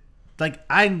it's like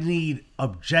I need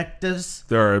objectives.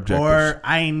 There are objectives. Or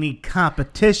I need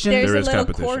competition. There's a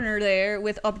little corner there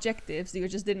with objectives. You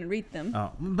just didn't read them.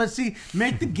 Oh, but see,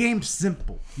 make the game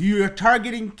simple. You're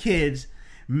targeting kids.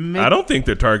 I don't think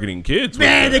they're targeting kids.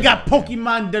 Man, they got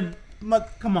Pokemon.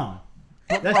 Come on.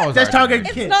 That's targeting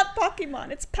kids. It's not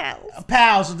Pokemon. It's pals.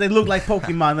 Pals. So they look like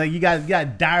Pokemon. Like you got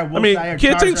direwolf. I mean,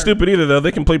 kids ain't stupid either, though.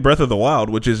 They can play Breath of the Wild,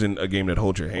 which isn't a game that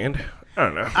holds your hand. I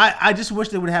don't know. I just wish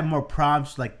they would have more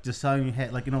prompts, like just telling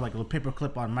you, like a little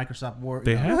paperclip on Microsoft Word.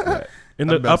 They have that in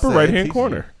the upper right-hand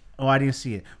corner. Oh, I didn't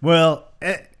see it. Well,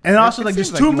 and also like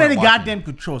there's too many goddamn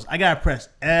controls. I gotta press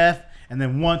F and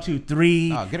then 1, 2,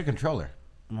 3. Oh, get a controller.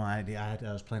 Well, I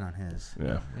was playing on his.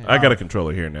 Yeah. I got a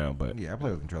controller here now, but yeah, I play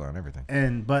with a controller on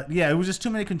everything. But it was just too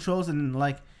many controls, and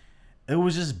like it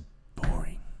was just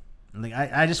boring. Like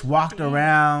I just walked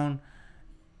around.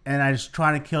 And I was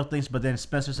trying to kill things, but then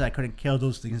Spencer said I couldn't kill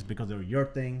those things because they were your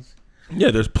things.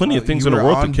 Yeah, there's plenty of things in the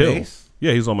world to kill. Base?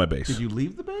 Yeah, he's on my base. Did you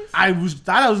leave the base? I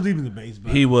thought I was leaving the base.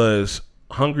 But he was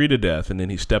hungry to death, and then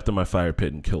he stepped in my fire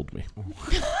pit and killed me.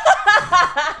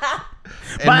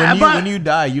 And when you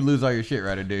die, you lose all your shit,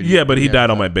 right, dude? Yeah, but he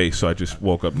died on my base, so I just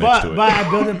woke up next to it.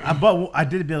 But I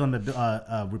did build him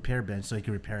a repair bench so he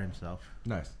could repair himself.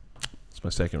 Nice. My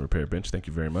second repair bench. Thank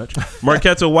you very much.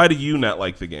 Marquetta, why do you not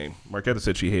like the game? Marquetta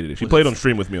said she hated it. She played on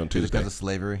stream with me on Tuesday. Because of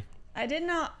slavery? I did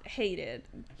not hate it,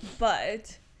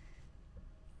 but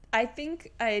I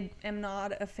think I am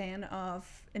not a fan of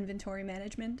inventory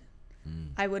management.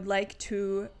 I would like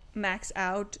to max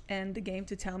out and the game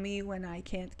to tell me when I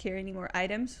can't carry any more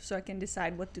items so I can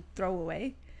decide what to throw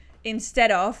away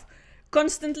instead of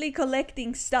constantly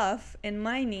collecting stuff and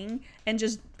mining and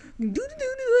just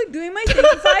doing my thing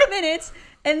for 5 minutes,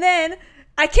 and then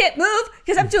I can't move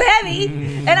because I'm too heavy,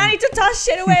 and I need to toss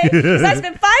shit away because I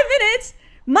spent 5 minutes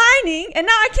mining, and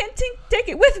now I can't take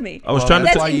it with me. I was trying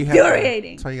to tell you. That's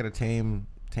infuriating. That's why you got to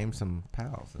tame some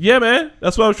pals. Yeah, man.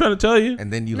 That's what I was trying to tell you.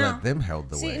 And then you let them hold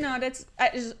the way. See, no, that's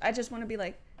I just want to be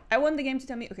like, I want the game to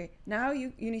tell me, okay, now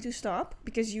you need to stop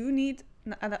because you need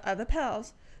other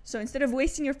pals. So instead of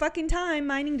wasting your fucking time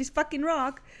mining this fucking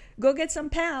rock, go get some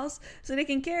pals so they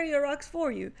can carry your rocks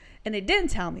for you. And they didn't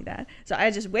tell me that. So I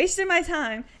just wasted my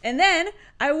time. And then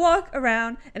I walk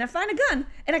around and I find a gun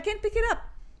and I can't pick it up.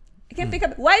 I can't pick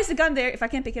up. Why is the gun there if I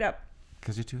can't pick it up?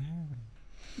 Because you're too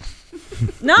heavy.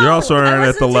 No, you're also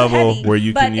at the level where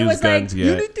you can use guns.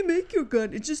 You need to make your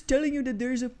gun. It's just telling you that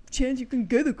there's a chance you can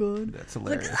get a gun. That's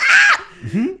hilarious.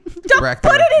 Don't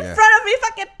put it in front of me if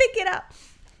I can pick it up.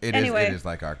 It is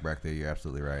like Ark back there. You're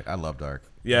absolutely right. I loved Ark.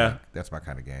 Yeah. That's my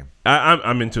kind of game.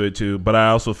 I'm into it too, but I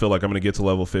also feel like I'm going to get to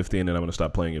level 50 and then I'm going to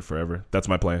stop playing it forever. That's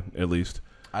my plan, at least.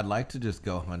 I'd like to just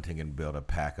go hunting and build a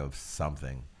pack of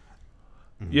something.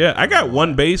 Yeah, I got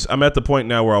one base. I'm at the point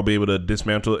now where I'll be able to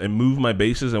dismantle and move my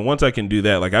bases. And once I can do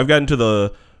that, like I've gotten to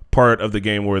the part of the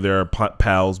game where there are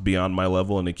pals beyond my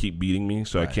level and they keep beating me,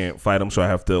 so nice. I can't fight them, so I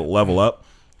have to level up.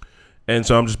 And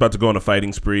so I'm just about to go on a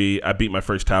fighting spree. I beat my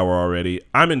first tower already.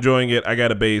 I'm enjoying it. I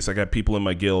got a base. I got people in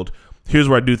my guild. Here's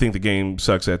where I do think the game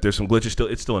sucks at. There's some glitches still.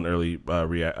 It's still in early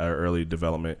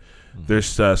development. Mm-hmm. There's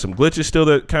some glitches still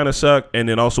that kind of suck. And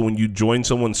then also when you join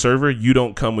someone's server, you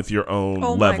don't come with your own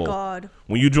level. Oh, my God.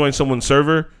 When you join someone's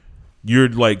server, you're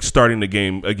like starting the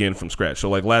game again from scratch. So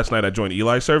like last night I joined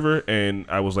Eli's server and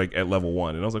I was like at level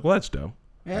 1. And I was like, well, that's dumb.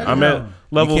 Yeah, I'm at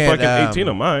level fucking 18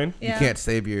 on mine. Yeah. You can't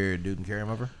save your dude and carry him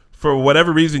over? For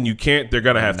whatever reason you can't, they're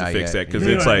gonna have to fix that because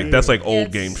it's like that's like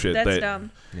old game shit. That's dumb.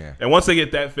 Yeah. And once they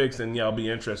get that fixed, then I'll be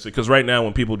interested. Because right now,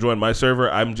 when people join my server,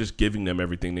 I'm just giving them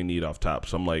everything they need off top.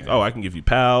 So I'm like, oh, I can give you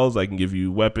pals, I can give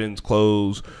you weapons,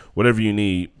 clothes, whatever you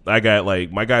need. I got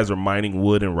like my guys are mining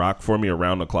wood and rock for me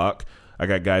around the clock. I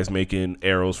got guys making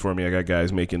arrows for me. I got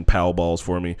guys making pal balls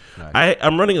for me. Nice.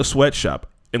 I'm running a sweatshop.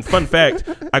 And fun fact,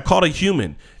 I caught a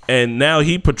human, and now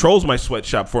he patrols my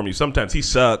sweatshop for me. Sometimes he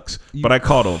sucks, but I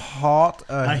caught him. Caught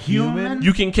a human?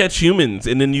 You can catch humans,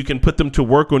 and then you can put them to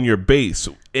work on your base.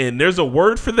 And there's a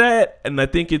word for that, and I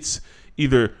think it's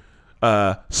either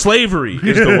slavery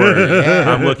is the word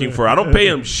I'm looking for. I don't pay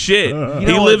him shit.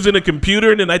 He lives in a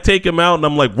computer, and then I take him out, and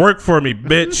I'm like, work for me,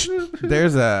 bitch. There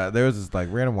was this like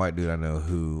random white dude I know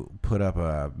who put up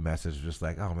a message just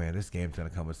like, oh man, this game's gonna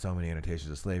come with so many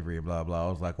annotations of slavery and blah blah. I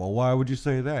was like, well, why would you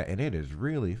say that? And it is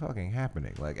really fucking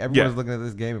happening. Like everyone's looking at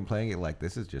this game and playing it like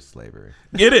this is just slavery.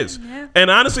 It is.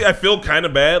 And honestly, I feel kind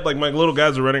of bad. Like my little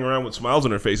guys are running around with smiles on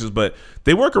their faces, but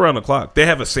they work around the clock. They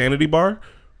have a sanity bar.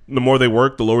 The more they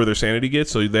work, the lower their sanity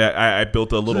gets. So I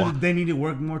built a little. So they need to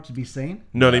work more to be sane?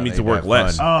 No, they need to work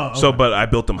less. Oh, okay. So, but I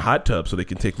built them hot tubs so they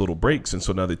can take little breaks, and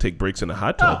so now they take breaks in the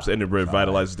hot tubs, and it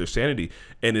revitalizes their sanity.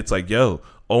 And it's like, yo,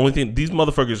 only thing these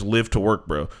motherfuckers live to work,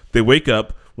 bro. They wake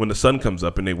up when the sun comes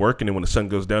up and they work, and then when the sun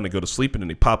goes down, they go to sleep, and then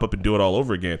they pop up and do it all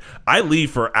over again. I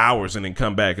leave for hours and then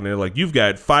come back, and they're like, you've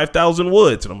got 5,000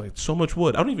 woods. And I'm like, so much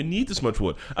wood. I don't even need this much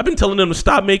wood. I've been telling them to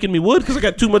stop making me wood because I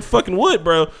got too much fucking wood,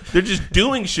 bro. They're just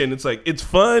doing shit. And it's like, it's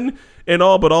fun and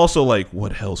all, but also like,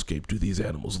 what hellscape do these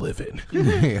animals live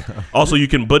in? Also, you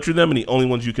can butcher them, and the only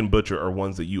ones you can butcher are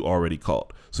ones that you already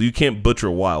caught. So you can't butcher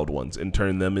wild ones and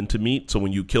turn them into meat. So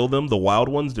when you kill them, the wild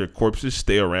ones, their corpses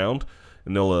stay around.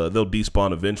 And they'll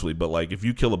despawn eventually. But like if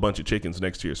you kill a bunch of chickens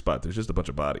next to your spot, there's just a bunch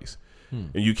of bodies.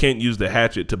 And you can't use the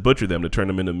hatchet to butcher them to turn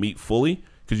them into meat fully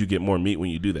because you get more meat when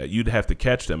you do that. You'd have to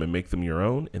catch them and make them your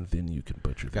own, and then you can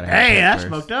butcher them. Hey, that's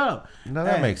fucked up. No,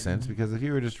 that makes sense because if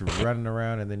you were just running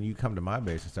around and then you come to my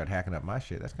base and start hacking up my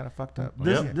shit, that's kind of fucked up.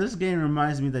 This game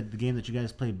reminds me that the game that you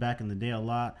guys played back in the day a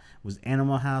lot was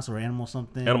Animal House or Animal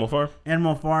something. Animal Farm?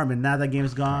 Animal Farm, and now that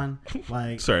game's gone.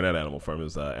 Like Sorry, not Animal Farm. It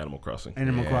was Animal Crossing.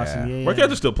 Animal Crossing, yeah. My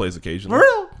character still plays occasionally. For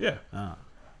real? Yeah.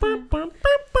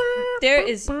 There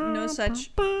is no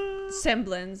such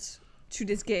semblance to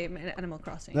this game in Animal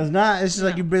Crossing. That's not. It's just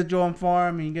like you build your own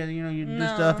farm and you get, you do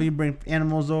stuff and you bring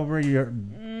animals over. You're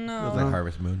It's like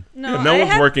Harvest Moon. No, Yeah, no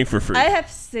one's working for free. I have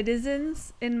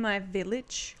citizens in my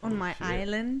village on my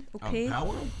island. Okay,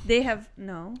 they have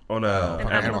on in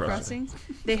Animal Crossing.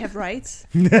 They have rights.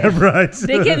 right.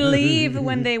 They can leave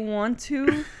when they want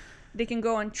to. They can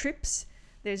go on trips.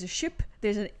 There's a ship.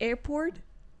 There's an airport.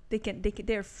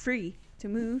 They're free to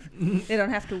move. They don't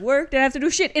have to work. They don't have to do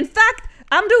shit. In fact,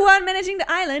 I'm the one managing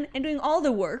the island and doing all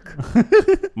the work.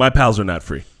 My pals are not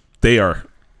free. They are.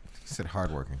 Said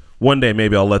hardworking. One day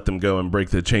maybe I'll let them go and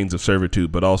break the chains of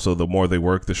servitude, but also the more they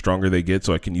work, the stronger they get,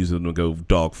 so I can use them to go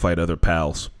dog fight other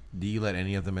pals. Do you let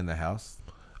any of them in the house?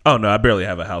 Oh, no, I barely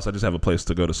have a house. I just have a place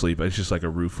to go to sleep. It's just like a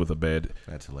roof with a bed.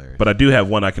 That's hilarious. But I do have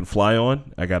one I can fly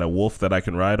on. I got a wolf that I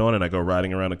can ride on, and I go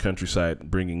riding around the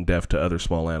countryside bringing death to other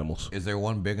small animals. Is there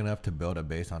one big enough to build a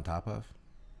base on top of?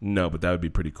 No, but that would be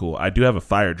pretty cool. I do have a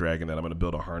fire dragon that I'm going to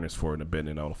build a harness for in a bit,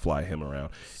 and I'll fly him around.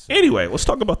 Anyway, let's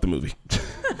talk about the movie.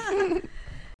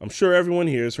 I'm sure everyone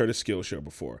here has heard of Skillshare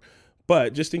before.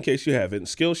 But just in case you haven't,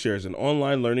 Skillshare is an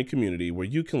online learning community where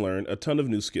you can learn a ton of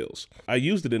new skills. I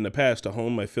used it in the past to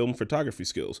hone my film photography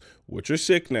skills, which are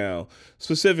sick now.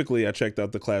 Specifically, I checked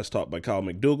out the class taught by Kyle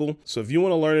McDougall. So if you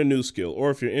want to learn a new skill, or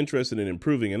if you're interested in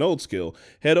improving an old skill,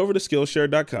 head over to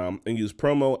Skillshare.com and use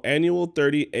promo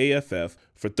annual30AFF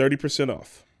for 30%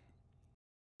 off.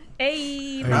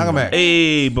 Hey. Malcom X.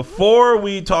 Hey, before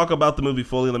we talk about the movie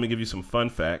fully, let me give you some fun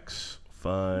facts.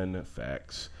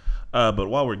 But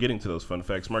while we're getting to those fun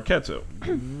facts, Marquetto,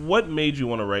 what made you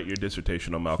want to write your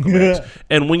dissertation on Malcolm X?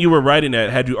 And when you were writing that,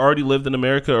 had you already lived in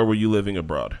America or were you living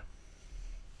abroad?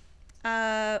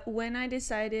 When I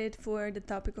decided for the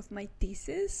topic of my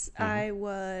thesis, I've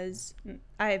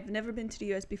never been to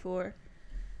the US before,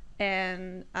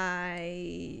 but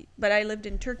I lived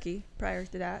in Turkey prior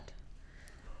to that.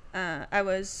 I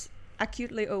was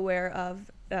acutely aware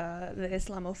of the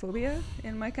Islamophobia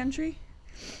in my country.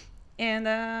 And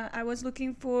I was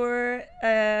looking for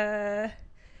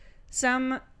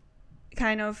some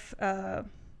kind of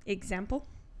example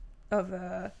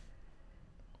of,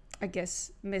 I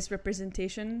guess,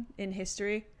 misrepresentation in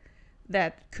history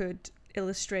that could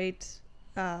illustrate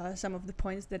some of the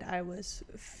points that I was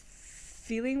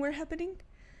feeling were happening.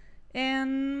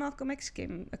 And Malcolm X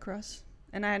came across,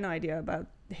 and I had no idea about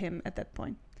him at that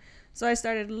point. So I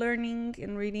started learning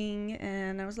and reading,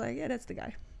 and I was like, yeah, that's the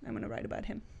guy. I'm going to write about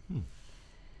him.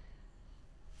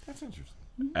 That's interesting.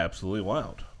 Absolutely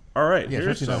wild. All right, Yeah,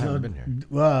 here's especially some. not having been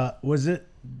here. Was it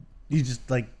you just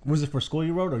like? Was it for school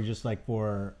you wrote, or just like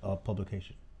for a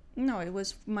publication? No, it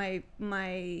was my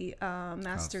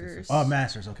master's. Oh,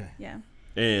 masters. Okay. Yeah.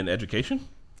 In education?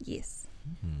 Yes.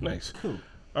 Nice. Cool.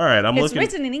 All right, I'm It's looking.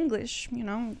 written in English, you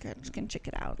know. You can check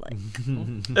it out. Like,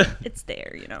 it's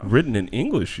there, you know. Written in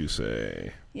English, you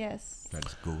say? Yes.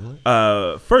 Let's Google it.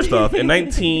 First off, in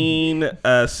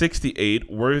 1968,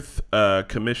 Worth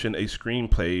commissioned a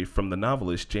screenplay from the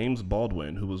novelist James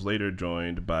Baldwin, who was later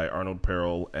joined by Arnold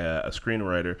Perrill, a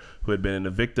screenwriter who had been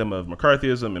a victim of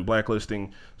McCarthyism and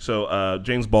blacklisting. So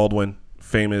James Baldwin,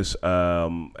 famous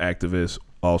activist,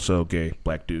 also gay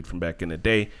black dude from back in the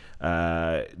day,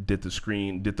 did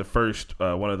the first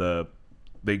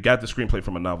they got the screenplay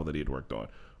from a novel that he had worked on,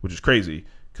 which is crazy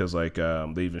because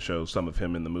they even show some of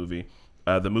him in the movie.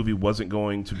 The movie wasn't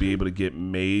going to be able to get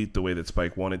made the way that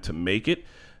Spike wanted to make it.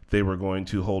 They were going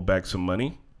to hold back some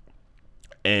money.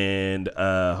 And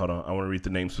hold on, I want to read the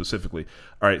name specifically.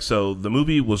 All right, so the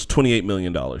movie was $28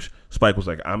 million. Spike was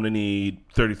like, I'm going to need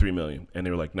 $33 million. And they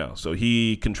were like, no. So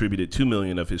he contributed $2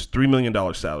 million of his $3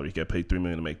 million salary. He got paid $3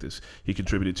 million to make this. He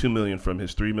contributed $2 million from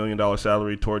his $3 million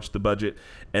salary towards the budget.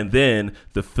 And then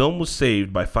the film was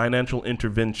saved by financial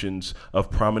interventions of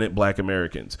prominent black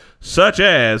Americans, such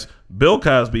as Bill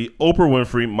Cosby, Oprah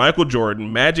Winfrey, Michael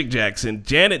Jordan, Magic Johnson,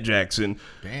 Janet Jackson.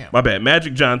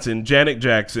 Magic Johnson, Janet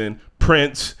Jackson,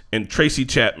 Prince, and Tracy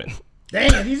Chapman.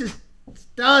 Damn, these are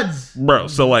studs. Bro,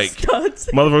 so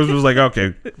motherfuckers was like,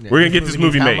 okay, we're going to get this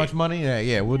movie made. How much money?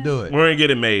 Yeah, we'll do it. We're going to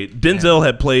get it made. Denzel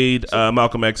had played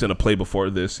Malcolm X in a play before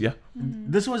this, yeah?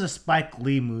 This was a Spike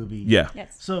Lee movie. Yeah.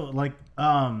 Yes. So,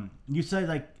 you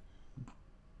said,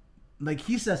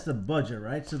 he sets the budget,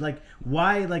 right? So,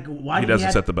 why He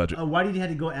doesn't set the budget. Why did he have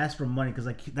to go ask for money? Because,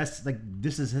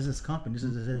 this is his company. This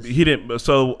is his. He didn't.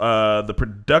 So, the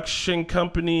production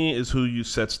company is who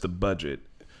sets the budget.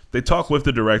 They talk with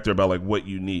the director about, what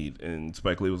you need. And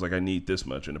Spike Lee was like, I need this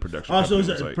much. And the production company was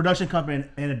was a production company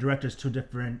and a director is two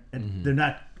different. And they're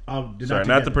not.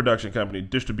 Not the production company.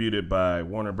 Distributed by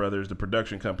Warner Brothers. The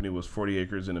production company was 40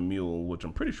 Acres and a Mule, which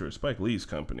I'm pretty sure is Spike Lee's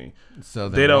company. So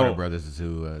Warner Brothers is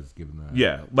who is giving that.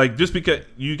 Yeah, just because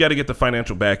you got to get the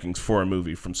financial backings for a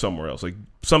movie from somewhere else. Like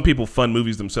some people fund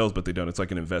movies themselves, but they don't. It's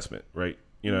like an investment, right?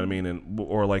 You know what I mean? And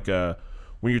or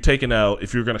when you're taking out,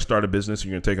 if you're going to start a business,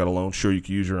 you're going to take out a loan. Sure, you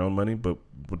can use your own money, but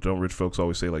don't rich folks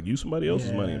always say use somebody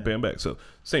else's money and pay them back? So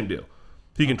same deal.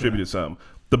 He contributed some.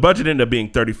 The budget ended up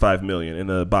being $35 million, and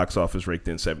the box office raked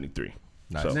in $73.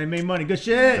 Nice. So, they made money. Good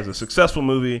shit. As a successful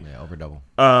movie. Yeah, over double.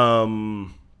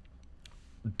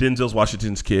 Denzel's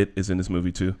Washington's kid is in this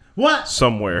movie too. What?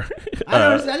 Somewhere.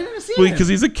 I didn't even see it. Because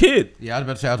he's a kid. Yeah, I was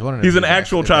about to say, I was wondering. He's an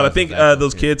actual child. I think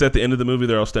those kids at the end of the movie,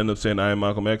 they're all standing up saying, I am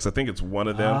Malcolm X. I think it's one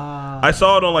of them. I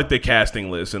saw it on the casting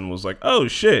list and was like, oh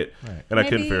shit. Right. And I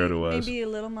couldn't figure out who it was. Maybe a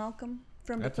little Malcolm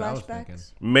from That's the what I was thinking.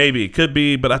 flashbacks. Maybe. Could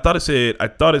be. But I thought it said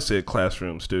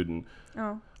classroom student.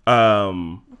 Oh.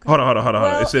 Okay. Hold on.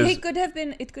 Well, It says it could have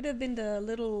been the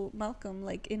little Malcolm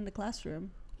in the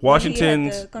classroom.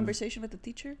 Washington's He had the conversation with the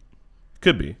teacher.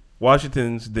 Could be.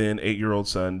 Washington's then 8-year-old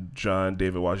son, John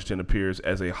David Washington, appears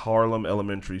as a Harlem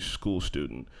elementary school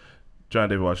student. John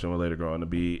David Washington will later go on to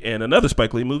be in another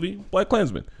Spike Lee movie, Black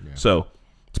Klansman. Yeah. So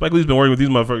Spike Lee's been working with these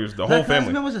motherfuckers, the whole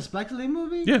family. Black was a Spike Lee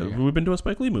movie? Yeah, we've been doing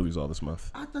Spike Lee movies all this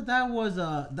month. I thought that was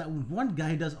that one guy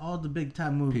who does all the big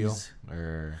time movies.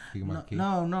 No.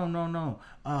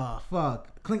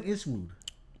 Fuck. Clint Eastwood.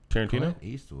 Tarantino?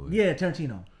 Eastwood. Yeah,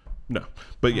 Tarantino. No.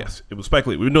 But yes, it was Spike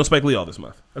Lee. We've been doing Spike Lee all this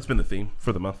month. That's been the theme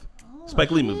for the month.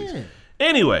 Spike Lee movies.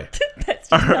 Anyway,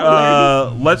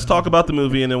 let's talk about the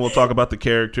movie and then we'll talk about the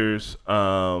characters.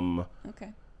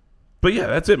 Okay. But yeah,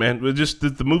 that's it, man. Just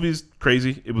the movie's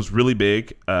crazy. It was really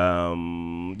big.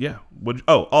 Yeah.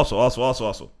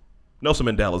 Also, Nelson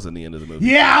Mandela's in the end of the movie.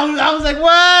 Yeah, I was like,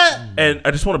 what? And I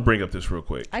just want to bring up this real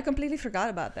quick. I completely forgot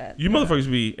about that. You motherfuckers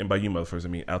be, and by you motherfuckers I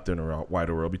mean out there in the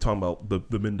wider world, be talking about the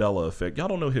Mandela effect. Y'all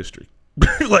don't know history.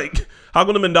 How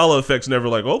come the Mandela effect's never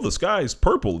the sky's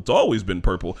purple? It's always been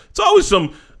purple. It's always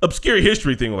some obscure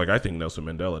history thing I think Nelson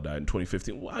Mandela died in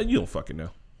 2015. Well, you don't fucking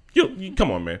know. You come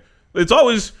on, man. It's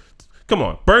always... Come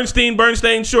on, Bernstein,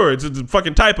 sure, it's a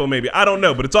fucking typo maybe. I don't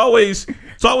know, but it's always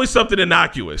something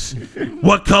innocuous.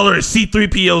 What color is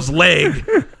C-3PO's leg?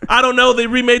 I don't know. They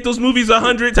remade those movies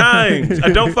 100 times. I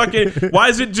don't why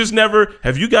is it just never,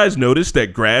 have you guys noticed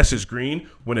that grass is green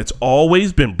when it's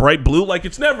always been bright blue?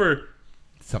 It's never.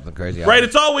 Something crazy. Right,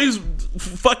 it's always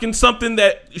fucking something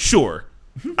that, sure.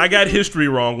 I got history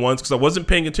wrong once because I wasn't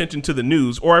paying attention to the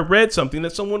news or I read something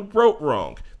that someone wrote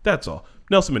wrong. That's all.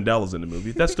 Nelson Mandela's in the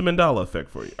movie. That's the Mandela effect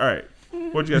for you. All right.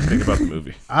 What'd you guys think about the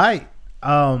movie? For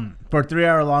a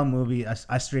 3-hour long movie,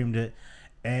 I streamed it,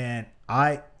 and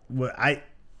I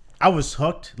I was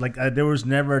hooked. Like there was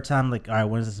never a time like, all right,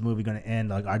 when is this movie going to end?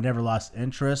 Like I never lost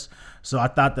interest. So I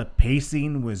thought the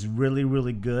pacing was really,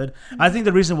 really good. I think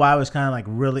the reason why I was kind of like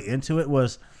really into it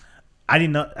was I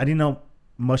didn't know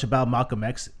much about Malcolm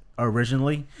X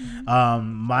originally.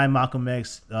 My Malcolm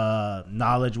X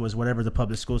knowledge was whatever the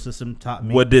public school system taught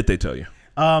me. What did they tell you?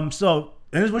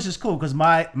 Which is cool because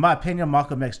my opinion on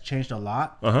Malcolm X changed a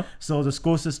lot. So the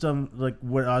school system, like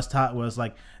what I was taught, was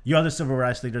like your other civil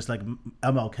rights leaders, like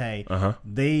MLK,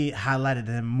 they highlighted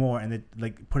him more and they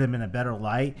like put him in a better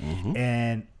light,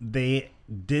 and they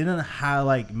didn't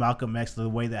highlight Malcolm X the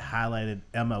way they highlighted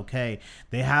MLK.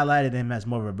 They highlighted him as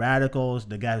more of a radical,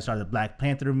 the guy who started the Black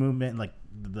Panther movement, like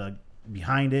the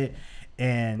behind it.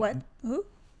 And What? Who?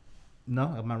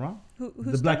 No, am I wrong? Who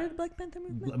started the Black Panther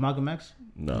movement? Malcolm X?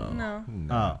 No.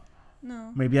 Oh.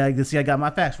 No. Maybe I got my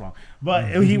facts wrong, but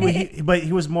he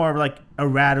was more of like a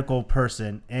radical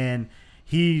person, and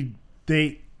it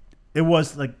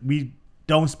was like we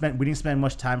didn't spend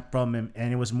much time from him,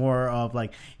 and it was more of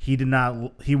like he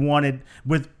wanted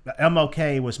with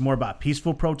MLK it was more about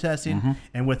peaceful protesting,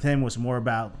 and with him was more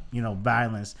about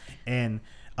violence, and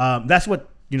that's what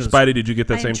Spidey, did you get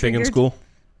that same thing in school?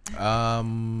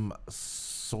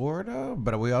 Sort of,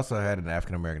 but we also had an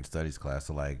African American studies class,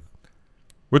 so like.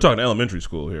 We're talking elementary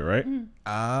school here, right?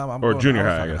 Or junior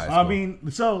high, I guess. I mean,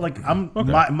 so like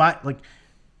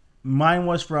mine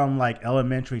was from like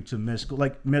elementary to middle school.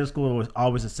 Like middle school was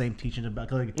always the same teaching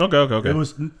about. Like, okay. It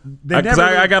was because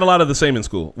I got a lot of the same in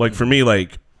school. Like for me,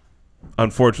 like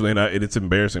unfortunately, and it's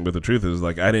embarrassing, but the truth is,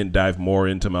 like, I didn't dive more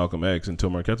into Malcolm X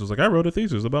until Marquette was like, I wrote a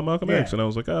thesis about Malcolm X, and I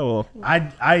was like, oh well.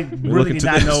 I really did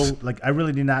not know,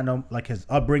 like, like his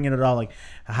upbringing at all, like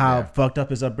how fucked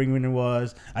up his upbringing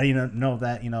was. I didn't know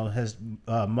that his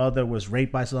mother was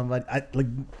raped by somebody. Like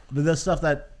the stuff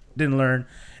that didn't learn.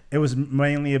 It was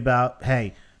mainly about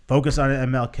focus on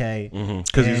MLK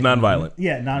because he's nonviolent.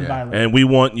 Yeah, nonviolent. And we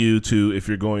want you to, if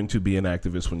you're going to be an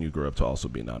activist when you grow up, to also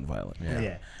be nonviolent.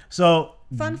 Yeah. So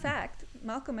fun fact: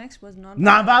 Malcolm X was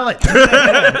nonviolent.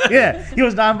 Yeah, he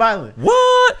was nonviolent.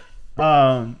 What?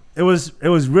 It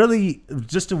was really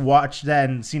just to watch that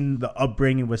and seeing the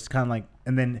upbringing was kind of like,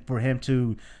 and then for him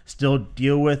to still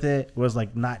deal with it was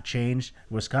like not changed.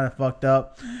 Was kind of fucked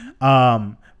up.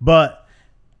 But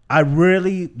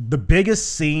the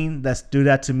biggest scene that stood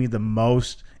out to me the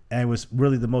most, and it was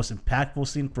really the most impactful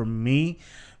scene for me,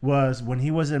 was when he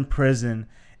was in prison.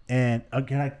 And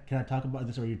can I talk about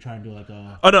this, or are you trying to do like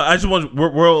a? Oh no, I just want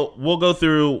we'll go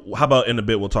through. How about in a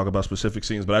bit we'll talk about specific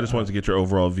scenes, but I just wanted to get your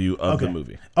overall view of the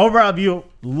movie. Overall view,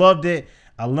 loved it.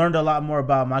 I learned a lot more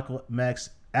about Malcolm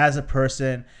X as a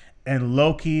person, and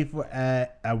low key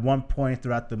at one point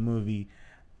throughout the movie,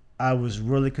 I was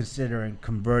really considering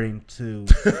converting to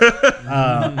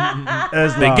Islam.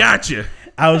 They got you.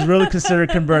 I was really considering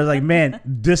converting. Like, man,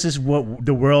 this is what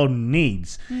the world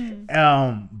needs.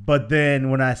 But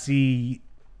then when I see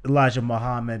Elijah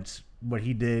Muhammad's what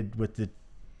he did with the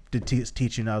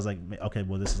teaching, I was like, okay,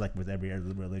 well, this is like with every other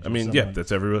religion. I mean, so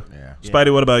that's everywhere. Yeah.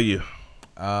 Spidey, what about you?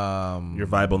 Your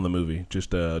vibe on the movie,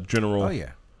 just a general. Oh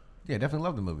yeah, definitely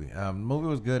love the movie. The movie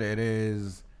was good.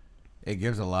 It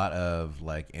gives a lot of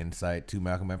like insight to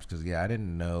Malcolm X because I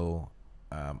didn't know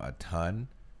a ton.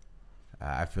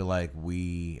 I feel like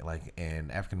we in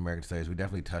African American studies we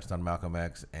definitely touched on Malcolm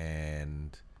X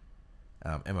and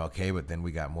MLK, but then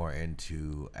we got more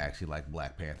into actually like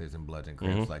Black Panthers and Bloods and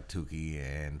Crips like Tukey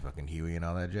and fucking Huey and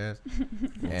all that jazz.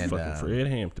 And fucking Fred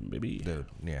Hampton, baby. Dude,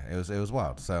 yeah, it was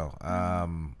wild. So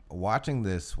watching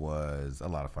this was a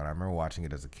lot of fun. I remember watching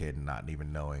it as a kid and not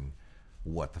even knowing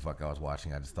what the fuck I was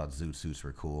watching. I just thought zoot suits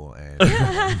were cool and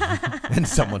and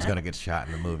someone's gonna get shot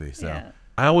in the movie. So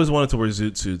I always wanted to wear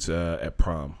zoot suits at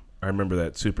prom. I remember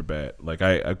that super bad. Like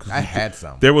I had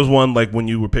some. There was one like when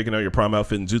you were picking out your prom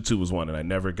outfit, and zoot suit was one, and I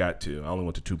never got to. I only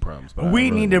went to 2 proms. But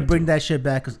we need to bring that shit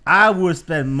back because I would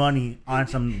spend money on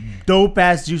some dope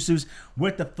ass zoot suits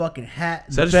with the fucking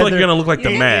hat. So I just feel like you're gonna look like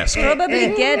the mask.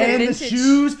 Probably get a vintage. The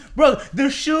shoes, bro.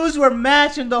 The shoes were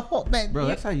matching the whole man. Bro,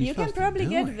 that's how you can probably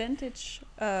get vintage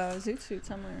zoot suit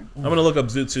somewhere. I'm gonna look up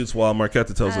zoot suits while Marquette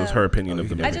tells us her opinion of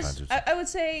the movie. I would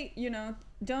say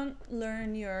don't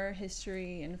learn your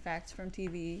history and facts from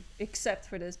TV except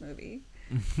for this movie.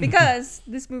 Because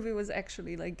this movie was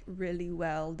actually like really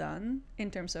well done in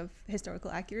terms of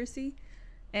historical accuracy.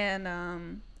 And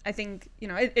I think,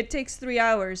 it takes 3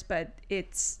 hours, but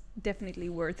it's definitely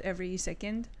worth every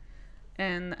second.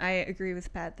 And I agree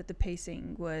with Pat that the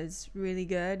pacing was really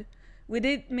good.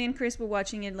 Me and Chris were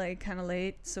watching it like kind of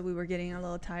late, so we were getting a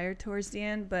little tired towards the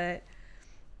end, but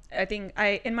I think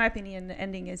in my opinion, the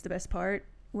ending is the best part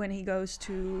when he goes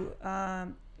to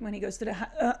when he goes to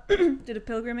the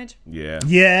pilgrimage. Yeah.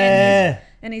 Yeah.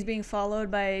 And he's being followed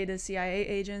by the CIA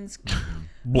agents.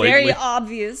 Blatantly. Very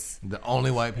obvious. The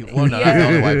only white people. Well, no, not the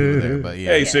only white people there, but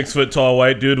yeah. Hey, 6 foot tall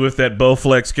white dude with that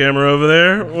Bowflex camera over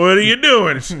there. What are you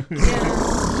doing?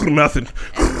 Nothing.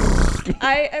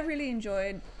 I really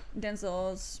enjoyed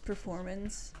Denzel's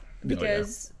performance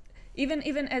because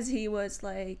even as he was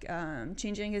like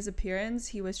changing his appearance,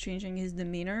 he was changing his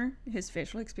demeanor, his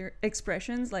facial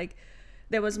expressions. Like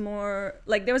there was more,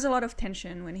 like there was a lot of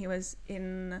tension when he was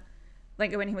in,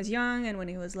 like when he was young and when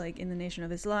he was like in the Nation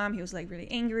of Islam. He was like really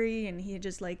angry, and he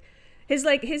just like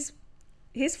his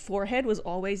forehead was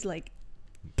always like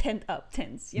pent up,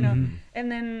 tense, you know.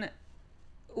 And then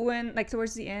when like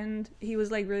towards the end he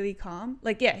was like really calm.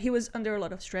 Like he was under a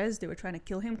lot of stress. They were trying to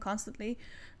kill him constantly,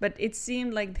 but it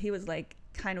seemed like he was like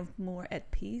kind of more at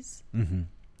peace.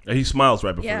 He smiles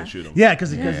right before they shoot him. Yeah,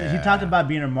 because he talked about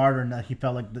being a martyr, and that he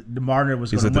felt like the martyr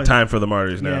was. He's at the time for the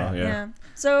martyrs now. Yeah.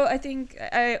 So I think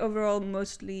I overall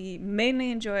mainly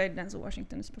enjoyed Denzel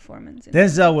Washington's performance.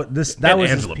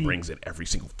 Angela brings it every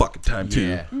single fucking time too.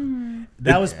 Yeah.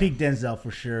 That was peak Denzel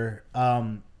for sure.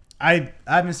 I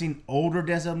haven't seen older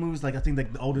Denzel movies. Like I think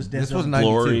like the oldest Denzel. This was 92.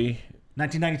 Glory.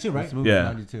 1992, right? This movie was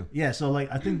 92. Yeah. So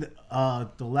like I think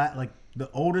the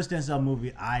oldest Denzel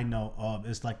movie I know of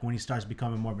is like when he starts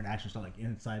becoming more of an action star, like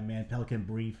Inside Man, Pelican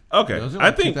Brief. Okay, Those are I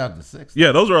like think 2006.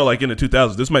 Yeah, those are all like in the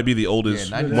 2000s. This might be the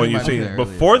oldest one you've seen.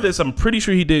 Before this, I'm pretty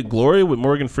sure he did Glory with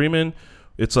Morgan Freeman.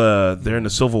 It's they're in the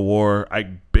Civil War. I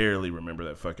barely remember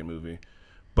that fucking movie,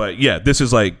 but yeah, this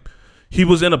is like he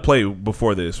was in a play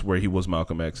before this where he was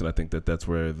Malcolm X, and I think that's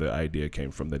where the idea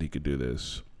came from that he could do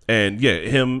this. And yeah,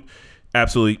 him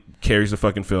absolutely carries the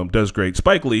fucking film, does great.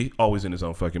 Spike Lee, always in his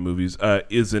own fucking movies,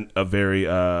 isn't a very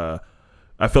I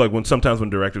feel like sometimes when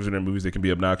directors are in their movies, they can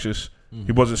be obnoxious.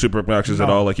 He wasn't super obnoxious at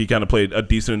all. Like he kind of played a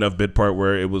decent enough bit part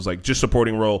where it was like just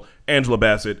supporting role. Angela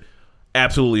Bassett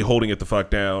absolutely holding it the fuck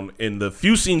down in the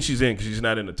few scenes she's in, because she's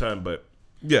not in a ton, but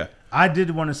yeah. I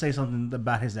did want to say something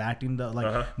about his acting though.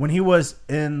 Like when he was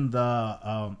in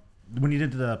the when he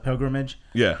did the pilgrimage,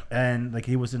 and like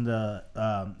he was in the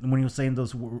when he was saying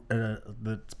those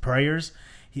the prayers,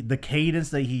 the cadence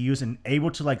that he used and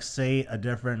able to like say a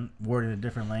different word in a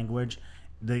different language,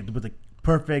 with the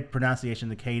perfect pronunciation,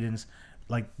 the cadence,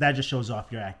 like that just shows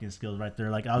off your acting skills right there.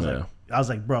 Like I was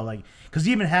like, bro, like because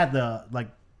he even had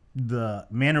the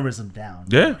mannerism down.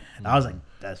 Yeah, I was like,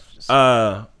 that's just.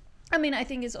 I mean, I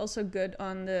think it's also good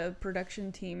on the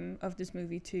production team of this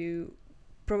movie to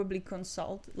probably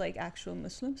consult like actual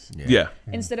Muslims. Yeah.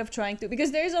 Instead of trying to,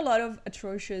 because there's a lot of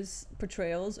atrocious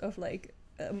portrayals of like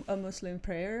a Muslim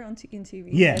prayer in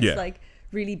TV. Yeah. It's like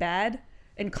really bad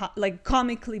and like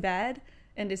comically bad.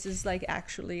 And this is like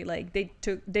actually like they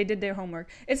did their homework.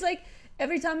 It's like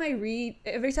every time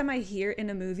I hear in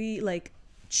a movie like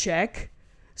Czech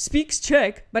speaks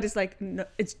Czech, but it's like no,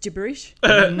 it's gibberish.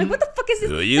 Like what the fuck is this?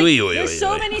 Like, there's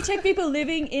so many Czech people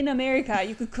living in America.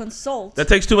 You could consult. That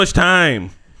takes too much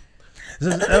time.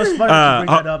 That was funny to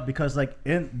bring that up because like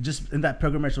in that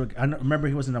pilgrimage, like, I remember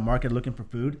he was in the market looking for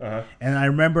food, and I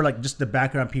remember like just the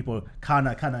background people kind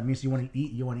of means you want to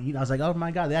eat. I was like, oh my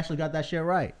god, they actually got that shit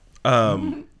right.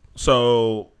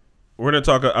 So I'm gonna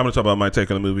talk about my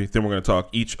take on the movie. Then we're gonna talk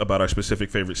each about our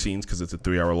specific favorite scenes because it's a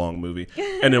 3-hour long movie,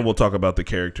 and then we'll talk about the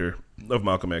character of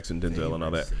Malcolm X and Denzel and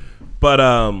all that. But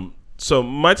so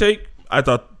my take, I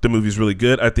thought the movie's really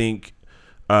good. I think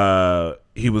Spike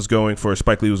Lee was going for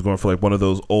like one of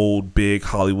those old big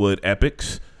Hollywood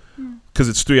epics because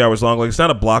it's 3 hours long. Like it's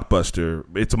not a blockbuster.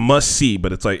 It's a must see,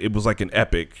 but it's like it was like an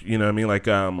epic. You know what I mean? Like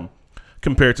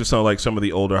compared to some of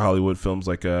the older Hollywood films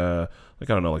like I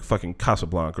don't know, like fucking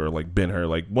Casablanca or like Ben-Hur,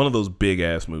 like one of those big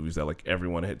ass movies that like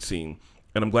everyone had seen.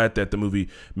 And I'm glad that the movie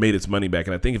made its money back.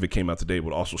 And I think if it came out today, it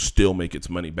would also still make its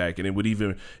money back. And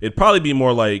it'd probably be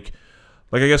more like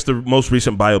I guess the most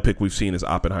recent biopic we've seen is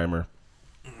Oppenheimer.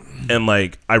 And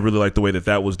like I really like the way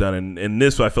that was done. And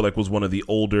this I feel like was one of the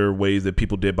older ways that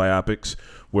people did biopics,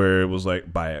 where it was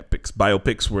like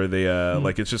biopics where they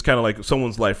like it's just kind of like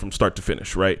someone's life from start to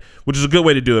finish, right? Which is a good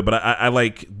way to do it. But I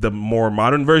like the more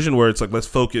modern version where it's like let's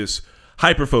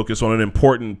hyper focus on an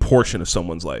important portion of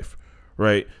someone's life,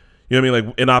 right? You know what I mean?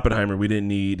 Like in Oppenheimer, we didn't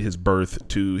need his birth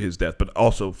to his death, but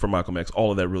also for Malcolm X,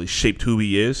 all of that really shaped who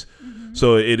he is.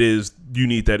 So you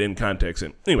need that in context.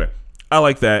 And anyway, I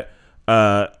like that.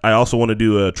 I also want to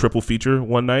do a triple feature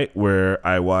one night where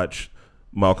I watch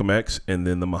Malcolm X and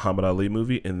then the Muhammad Ali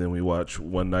movie, and then we watch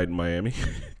One Night in Miami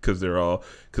because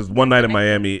One Night in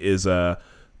Miami is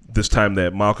this time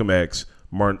that Malcolm X,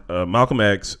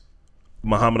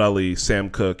 Muhammad Ali, Sam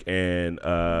Cooke, and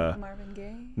Marvin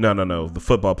Gaye. No. The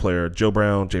football player, James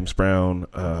Brown.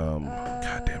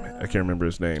 God damn it, I can't remember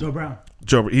his name. Joe Brown.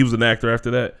 He was an actor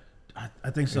after that. I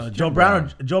think so. Joe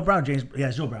Brown. James. Yeah,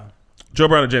 it's Joe Brown. Joe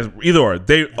Brown and James, either or.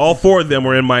 All four of them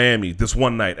were in Miami this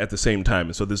one night at the same time.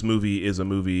 And so this movie is a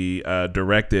movie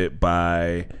directed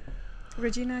by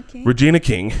Regina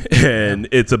King, and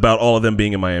it's about all of them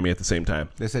being in Miami at the same time.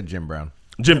 They said Jim Brown.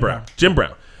 Jim Brown.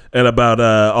 And about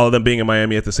all of them being in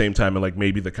Miami at the same time, and like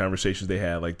maybe the conversations they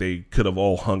had, like they could have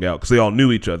all hung out because they all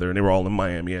knew each other and they were all in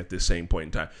Miami at this same point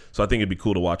in time. So I think it'd be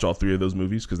cool to watch all three of those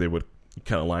movies because they would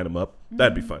kind of line them up.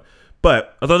 That'd be fun.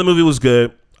 But I thought the movie was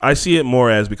good. I see it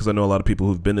more as, because I know a lot of people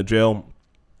who've been to jail,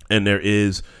 and there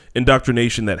is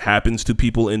indoctrination that happens to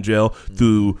people in jail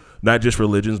through not just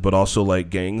religions, but also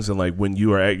like gangs. And like when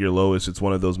you are at your lowest, it's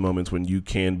one of those moments when you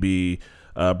can be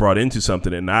brought into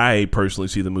something. And I personally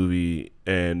see the movie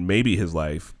and maybe his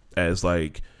life as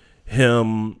like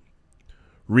him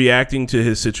reacting to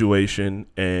his situation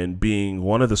and being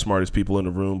one of the smartest people in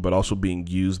the room, but also being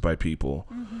used by people.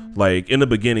 Like in the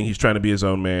beginning, he's trying to be his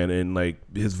own man, and like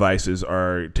his vices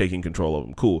are taking control of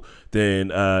him. Cool.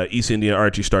 Then East Indian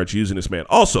Archie starts using this man.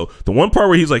 Also, the one part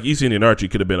where he's like, East Indian Archie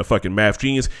could have been a fucking math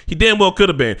genius. He damn well could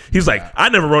have been. He's like, I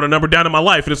never wrote a number down in my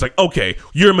life, and it's like, okay,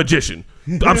 you're a magician.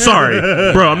 I'm sorry,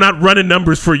 bro. I'm not running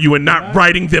numbers for you and not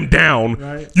writing them down.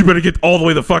 Right. You better get all the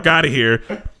way the fuck out of here.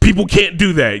 People can't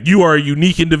do that. You are a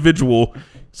unique individual.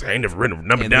 So I ain't never written a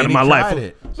number down in my life.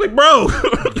 It's like, bro.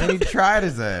 And he tried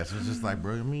his ass. It was just like,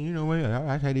 bro, I mean, you know what?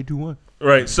 I had it 2-1.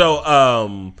 Right.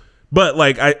 So, but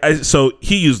like, so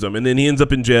he used them, and then he ends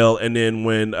up in jail. And then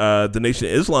when the Nation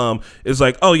of Islam is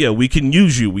like, oh yeah, we can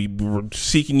use you. We were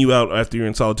seeking you out after you're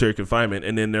in solitary confinement.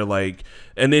 And then they're like,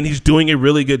 and then he's doing a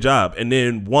really good job. And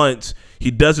then once he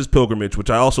does his pilgrimage, which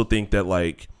I also think that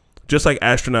like, just like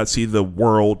astronauts see the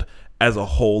world as a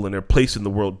whole and they're placed in the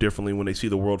world differently when they see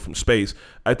the world from space,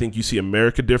 I think you see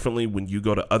America differently when you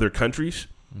go to other countries.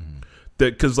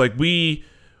 That because like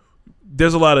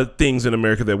there's a lot of things in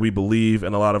America that we believe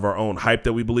and a lot of our own hype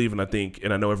that we believe, and I think,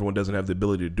 and I know everyone doesn't have the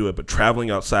ability to do it, but traveling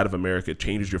outside of America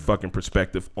changes your fucking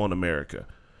perspective on America.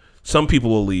 Some people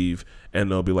will leave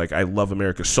and they'll be like, I love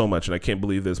America so much and I can't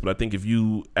believe this. But I think if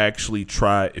you actually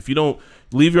try, if you don't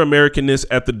leave your Americanness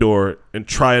at the door and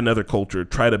try another culture,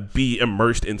 try to be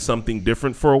immersed in something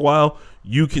different for a while,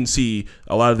 you can see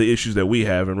a lot of the issues that we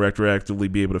have and retroactively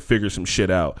be able to figure some shit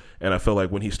out. And I feel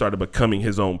like when he started becoming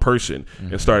his own person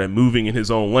and started moving in his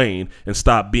own lane and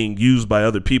stopped being used by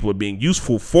other people or being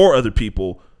useful for other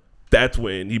people, that's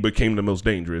when he became the most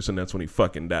dangerous, and that's when he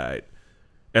fucking died.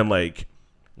 And like,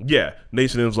 yeah,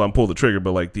 Nation of Islam pulled the trigger,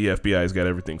 but like the FBI's got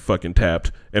everything fucking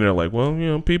tapped, and they're like, well, you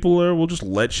know, we'll just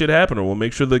let shit happen, or we'll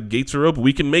make sure the gates are open.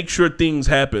 We can make sure things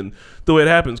happen the way it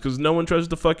happens because no one trusts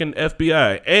the fucking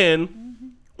FBI. And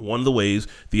one of the ways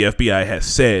the FBI has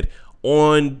said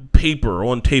on paper,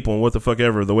 on tape, on what the fuck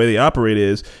ever, the way they operate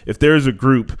is if there's a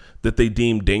group that they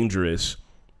deem dangerous,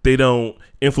 they don't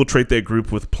infiltrate that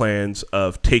group with plans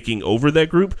of taking over that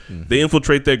group. They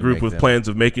infiltrate that group with plans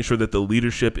of making sure that the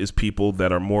leadership is people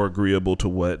that are more agreeable to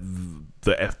what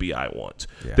the FBI wants.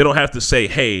 They don't have to say,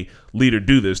 hey, leader,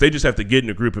 do this. They just have to get in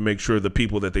a group and make sure the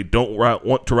people that they don't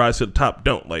want to rise to the top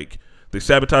don't. Like, they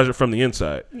sabotage it from the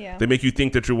inside. They make you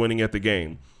think that you're winning at the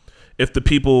game. If the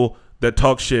people that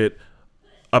talk shit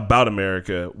about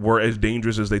America were as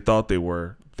dangerous as they thought they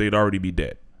were, they'd already be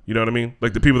dead. You know what I mean?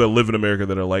 Like the people that live in America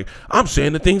that are like, I'm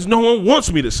saying the things no one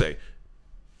wants me to say.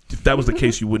 If that was the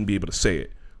case, you wouldn't be able to say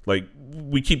it. Like,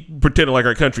 we keep pretending like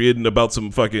our country isn't about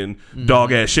some fucking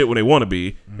dog ass shit when they want to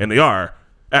be, and they are.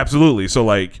 Absolutely. So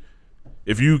like,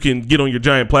 if you can get on your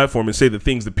giant platform and say the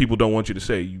things that people don't want you to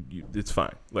say, it's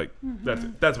fine. Like, that's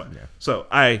it. That's fine. So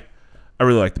I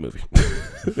really like the movie.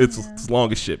 It's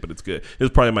long as shit, but it's good. It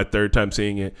was probably my third time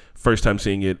seeing it. First time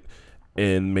seeing it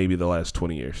in maybe the last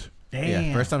 20 years. Damn.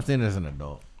 Yeah, first time seeing it as an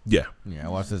adult. Yeah, I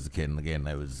watched it as a kid, and again,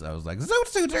 I was like, zoot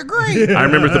suits are great. I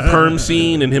remember the perm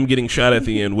scene and him getting shot at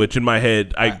the end, which in my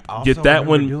head, I get that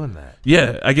one. Doing that.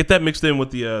 Yeah, I get that mixed in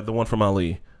with the one from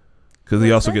Ali, because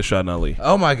he also gets shot in Ali.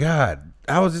 Oh my god,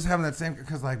 I was just having that same,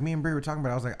 because like me and Brie were talking about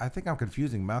it, I was like, I think I'm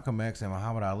confusing Malcolm X and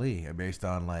Muhammad Ali based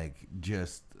on like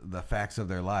just the facts of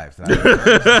their lives. I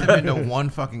turned them into one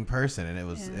fucking person, and it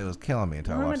was killing me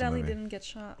until I watched the movie. Muhammad Ali didn't get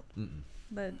shot,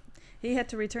 but he had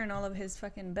to return all of his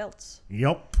fucking belts.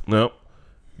 Yup. Nope.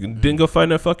 Didn't go fight in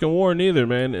that fucking war neither,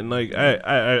 man. And like,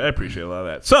 I appreciate a lot of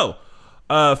that. So,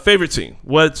 favorite scene.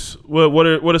 What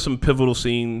are some pivotal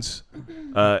scenes?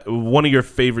 One of your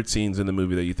favorite scenes in the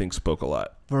movie that you think spoke a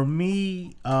lot. For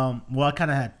me, well, I kind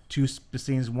of had two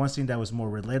scenes. One scene that was more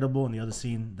relatable, and the other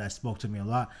scene that spoke to me a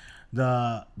lot.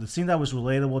 The scene that was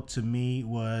relatable to me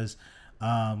was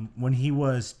when he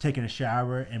was taking a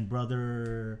shower and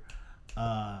brother,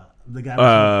 the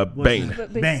guy,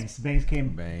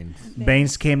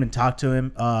 Baines came and talked to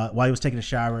him while he was taking a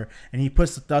shower, and he put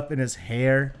stuff in his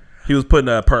hair. He was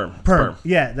putting perm.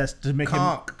 Yeah, that's to make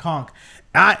him conk.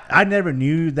 I never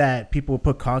knew that people would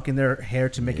put conk in their hair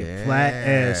to make it flat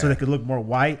and so they could look more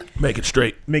white. Make it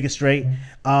straight.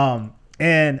 And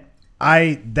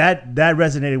that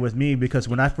resonated with me because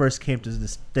when I first came to the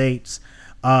States,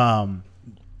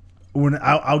 when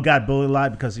I got bullied a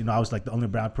lot because I was like the only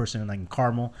brown person in like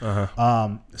Carmel.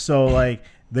 So like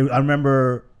I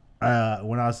remember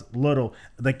when I was little,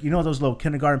 like those little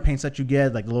kindergarten paints that you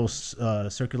get, like the little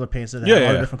circular paints that have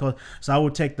all the different colors. So I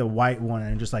would take the white one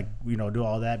and just like do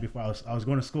all that before I was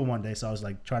going to school one day. So I was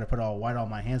like trying to put all white on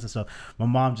my hands and stuff. My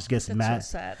mom just gets mad.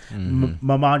 So sad.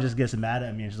 My mom just gets mad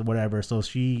at me and just whatever. So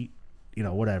she,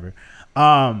 whatever.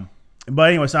 But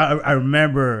anyway, so I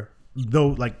remember though,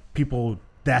 like people.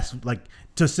 That's like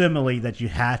to assimilate that you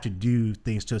have to do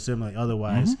things to assimilate.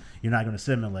 Otherwise, you're not going to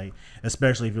assimilate,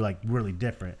 especially if you're like really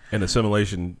different. And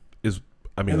assimilation is,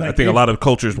 I think a lot of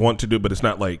cultures want to do, but it's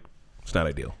not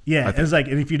ideal. Yeah, it's like,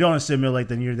 and if you don't assimilate,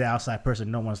 then you're the outside person.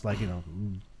 No one's like,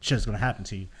 shit's going to happen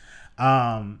to you.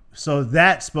 So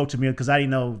that spoke to me because I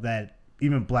didn't know that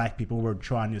even black people were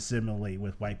trying to assimilate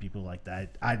with white people like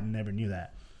that. I never knew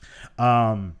that.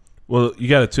 Well, you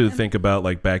got to think about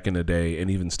like back in the day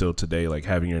and even still today, like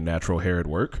having your natural hair at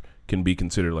work can be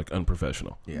considered like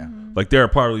unprofessional. Yeah. Like there are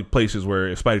probably places where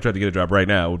if Spidey tried to get a job right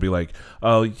now, it would be like,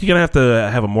 oh, you're going to have to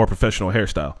have a more professional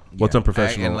hairstyle. What's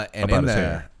unprofessional about his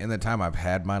hair? In the time I've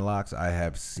had my locks, I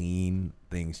have seen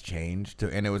things change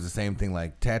and it was the same thing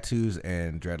like tattoos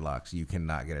and dreadlocks. You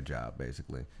cannot get a job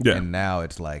basically. Yeah. And now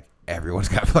it's like, everyone's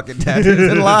got fucking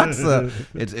tattoos and locks. So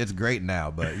it's great now.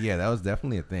 But yeah, that was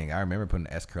definitely a thing. I remember putting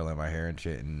S-curl in my hair and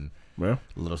shit and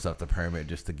little stuff to perm it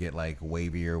just to get like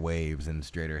wavier waves and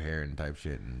straighter hair and type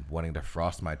shit and wanting to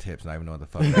frost my tips, not even know what the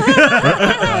fuck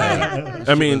that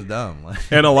was. Was dumb.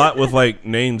 And a lot with like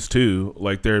names too.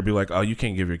 Like there'd be like, oh, you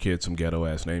can't give your kid some ghetto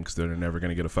ass name because they're never going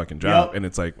to get a fucking job. Yep. And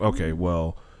it's like, okay,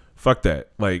 well, fuck that.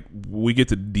 Like we get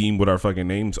to deem what our fucking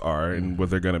names are and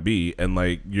what they're gonna be, and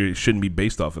like you shouldn't be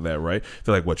based off of that, right?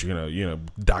 They're like, what, you're gonna,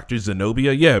 Dr.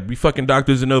 Zenobia? Yeah, be fucking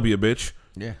Dr. Zenobia, bitch.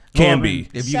 Yeah, be.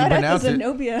 If you can pronounce it.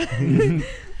 Zenobia.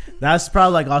 That's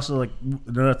probably like also like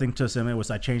another thing to assimilate was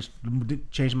I changed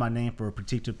my name for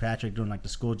Petite to Patrick during like the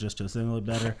school just to assimilate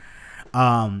better.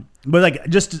 But like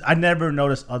just I never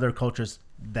noticed other cultures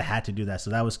that had to do that,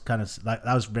 so that was kind of like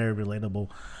that was very relatable.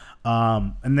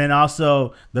 And then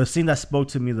also the scene that spoke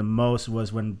to me the most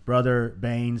was when Brother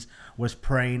Baines was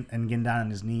praying and getting down on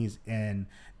his knees, and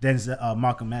then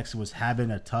Malcolm X was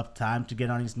having a tough time to get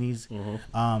on his knees,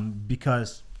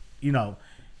 because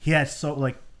he had so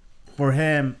like for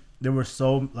him there were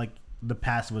so like the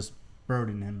past was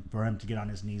burdening him for him to get on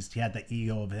his knees. He had the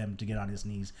ego of him to get on his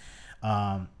knees,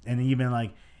 and even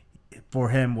like for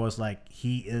him was like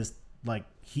he is like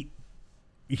he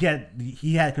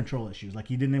had control issues. Like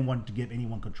he didn't want to give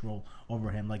anyone control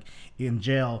over him. Like in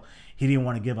jail, he didn't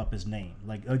want to give up his name,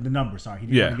 like the number. Sorry, he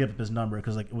didn't want to give up his number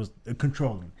because like it was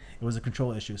controlling. It was a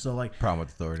control issue. So like problem with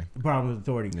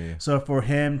authority. Yeah. So for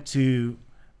him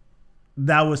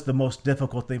that was the most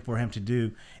difficult thing for him to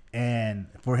do, and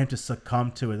for him to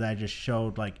succumb to it, that just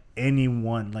showed like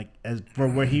anyone like as for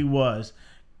where he was,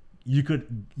 you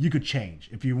could change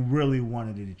if you really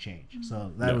wanted it to change.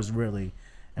 So that was really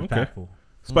impactful. Okay.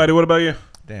 Spidey, what about you?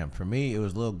 Damn, for me, it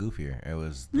was a little goofier. It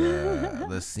was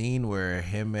the scene where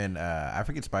him and I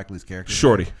forget Spike Lee's character.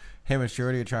 Shorty. Him and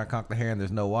Shorty are trying to conk the hair and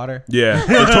there's no water. Yeah.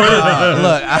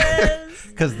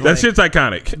 Because that shit's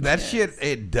iconic. That shit,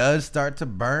 it does start to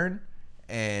burn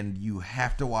and you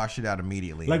have to wash it out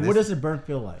immediately. Like, what does it burn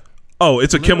feel like? Oh,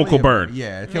 it's a chemical burn.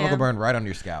 Yeah, a chemical burn right on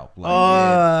your scalp.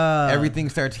 Like, everything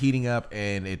starts heating up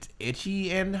and it's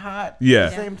itchy and hot at the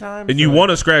same time. And you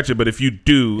want to scratch it, but if you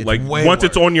do, like once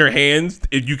it's on your hands,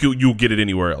 you'll get it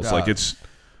anywhere else. Like it's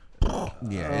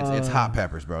it's hot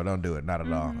peppers, bro. Don't do it. Not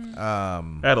at all. I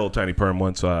had a little tiny perm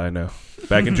once, so I know.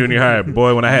 Back in junior high,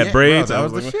 boy, when I had braids, bro,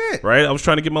 that was the shit. Right? I was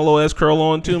trying to get my little S curl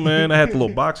on too, man. I had the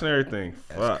little box and everything.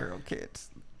 S curl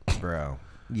kits, bro.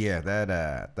 Yeah,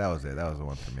 that was it. That was the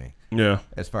one for me. Yeah.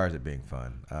 As far as it being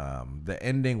fun, the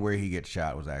ending where he gets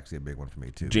shot was actually a big one for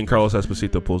me too. Giancarlo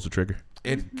Esposito pulls the trigger.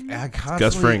 I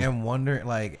constantly am wondering,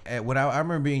 like, when I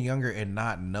remember being younger and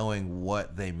not knowing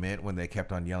what they meant when they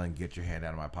kept on yelling, "Get your hand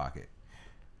out of my pocket,"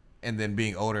 and then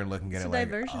being older and looking at it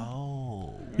like,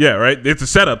 oh, yeah, right. It's a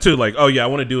setup too. Like, oh yeah, I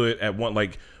want to do it at one.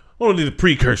 Like, I want to do the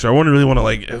precursor. I want to really want to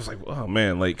It was like, oh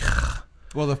man, like.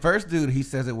 Well, the first dude, he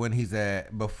says it when he's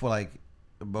before, like.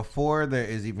 before there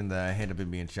is even the hint of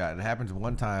him being shot. It happens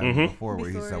one time before where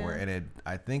he's somewhere, and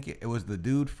I think it was the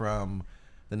dude from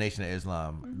the Nation of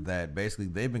Islam that basically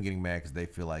they've been getting mad because they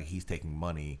feel like he's taking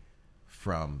money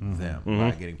from them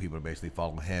by getting people to basically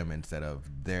follow him instead of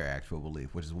their actual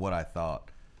belief, which is what I thought.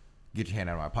 Get your hand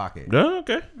out of my pocket. Oh,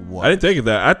 okay. I didn't take it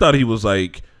that. I thought he was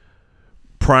like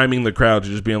priming the crowd to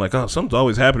just being like, oh, something's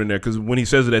always happening there. Because when he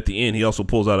says it at the end, he also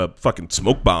pulls out a fucking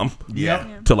smoke bomb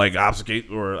to like obfuscate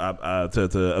or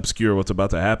to obscure what's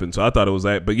about to happen. So I thought it was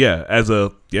that. But yeah,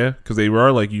 because they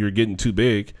were like, you're getting too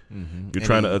big. You're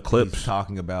trying to eclipse. He's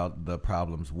talking about the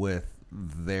problems with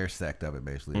their sect of it,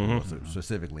 basically,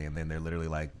 specifically. And then they're literally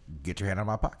like, get your hand out of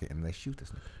my pocket. And they shoot this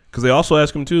nigga. Because they also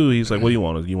ask him too. He's like, "What do you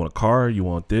want? You want a car? You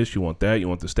want this? You want that? You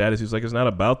want the status?" He's like, "It's not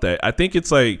about that." I think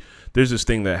it's like there's this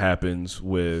thing that happens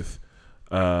with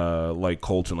like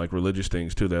cults and like religious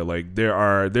things too. That like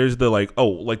there's the like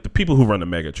like the people who run the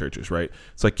mega churches, right?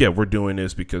 It's like, yeah, we're doing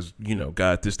this because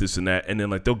God, this and that, and then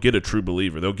like they'll get a true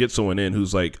believer. They'll get someone in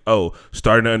who's like,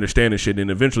 starting to understand this shit,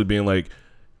 and eventually being like,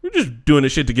 "We're just doing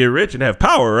this shit to get rich and have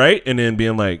power, right?" And then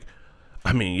being like,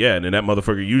 I mean, yeah, and then that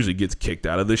motherfucker usually gets kicked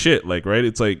out of the shit, like, right?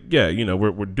 It's like, yeah,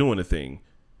 we're doing a thing,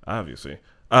 obviously.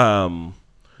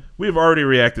 We've already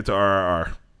reacted to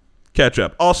RRR. Catch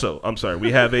up. Also, I'm sorry,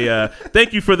 we have a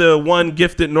thank you for the one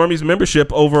gifted Normies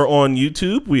membership over on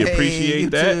YouTube. We appreciate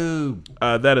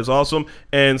that. That is awesome.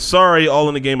 And sorry, all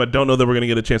in the game, I don't know that we're going to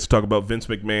get a chance to talk about Vince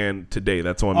McMahon today.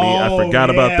 That's on me. I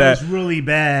forgot about that. It was really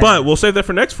bad. But we'll save that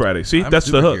for next Friday. See, that's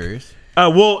the hook. Curious.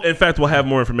 We'll have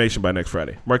more information by next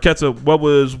Friday. Marquetta, what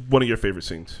was one of your favorite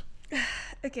scenes?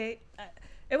 Okay.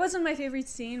 It wasn't my favorite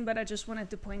scene, but I just wanted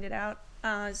to point it out.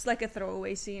 It's like a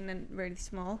throwaway scene and very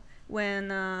small. When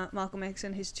Malcolm X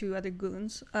and his two other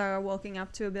goons are walking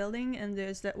up to a building, and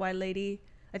there's that white lady.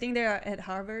 I think they're at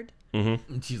Harvard.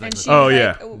 Mm-hmm. And she's like,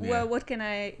 well, what can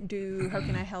I do? How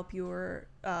can I help your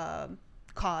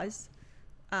cause?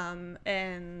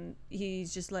 And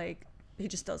he's just like, he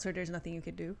just tells her there's nothing you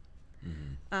could do.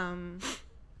 Mm-hmm.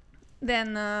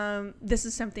 Then this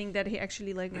is something that he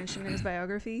actually like mentioned in his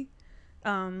biography.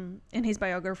 And his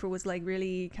biographer was like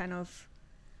really kind of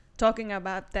talking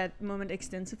about that moment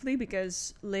extensively,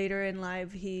 because later in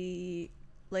life he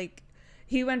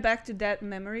went back to that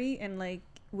memory and like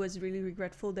was really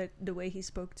regretful that the way he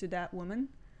spoke to that woman.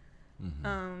 Mm-hmm.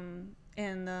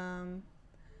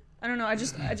 I don't know, I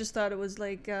just thought it was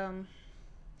like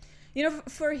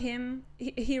for him,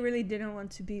 he really didn't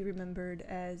want to be remembered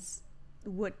as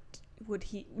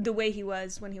the way he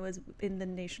was when he was in the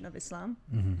Nation of Islam.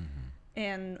 Mm-hmm.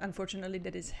 And unfortunately,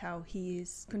 that is how he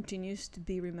continues to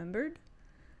be remembered.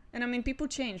 And I mean, people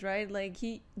change, right? Like,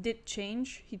 he did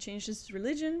change. He changed his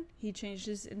religion. He changed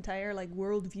his entire, like,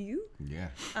 worldview. Yeah.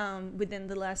 Within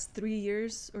the last 3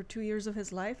 years or 2 years of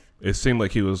his life. It seemed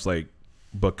like he was, like,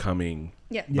 becoming,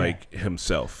 like,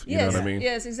 himself. You know what I mean?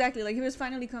 Yes, exactly. Like, he was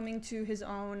finally coming to his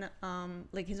own,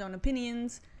 his own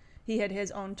opinions. He had his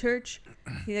own church.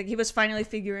 He was finally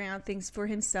figuring out things for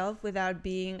himself without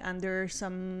being under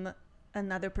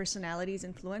another personality's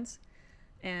influence.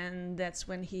 And that's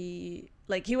when he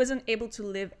wasn't able to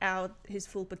live out his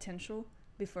full potential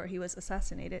before he was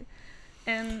assassinated.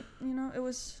 And it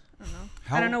was,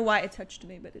 I don't know why it touched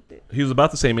me, but it did. He was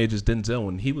about the same age as Denzel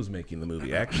when he was making the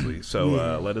movie, actually.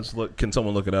 So let us look. Can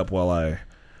someone look it up while I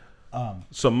how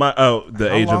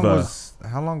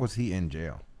long was he in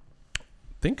jail?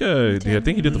 I think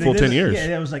he did the full 10 years.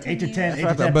 Yeah, it was like 8 to 10. 8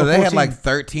 to 10 but they had like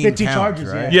 13 charges,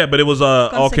 right? Yeah, but it was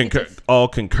all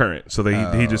concurrent. So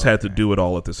he just had to do it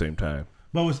all at the same time.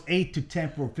 But it was 8 to 10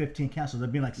 for 15 counts, so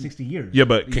that'd be like 60 years. Yeah,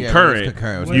 but concurrent,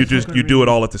 you do it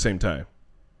all at the same time.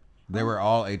 They were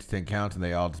all 8 to 10 counts, and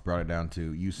they all just brought it down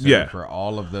to you serve for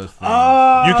all of those things.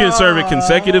 You can serve it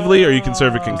consecutively, or you can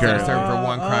serve it concurrently. Serve for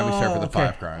one crime, you serve for the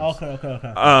 5 crimes.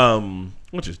 Okay.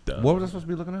 Which is dumb. What was I supposed to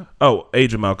be looking at?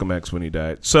 Age of Malcolm X when he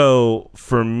died. So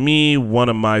for me, one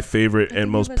of my favorite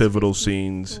and most pivotal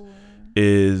scenes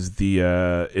is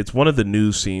it's one of the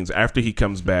news scenes after he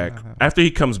comes back. After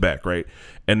he comes back, right?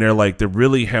 And they're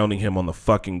really hounding him on the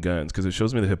fucking guns, because it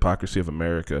shows me the hypocrisy of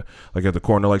America. Like at the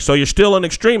corner, like, so you're still an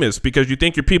extremist because you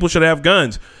think your people should have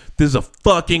guns. This is a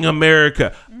fucking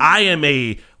America. I am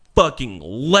a fucking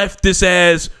leftist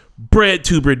ass bread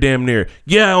tuber, damn near.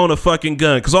 Yeah, I own a fucking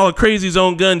gun because all the crazies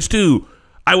own guns too.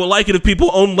 I would like it if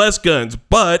people own less guns,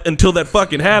 but until that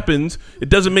fucking happens, it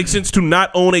doesn't make sense to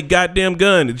not own a goddamn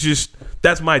gun. It's just,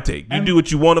 that's my take. You do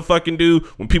what you want to fucking do.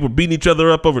 When people beating each other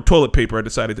up over toilet paper, I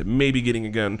decided that maybe getting a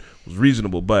gun was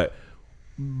reasonable, but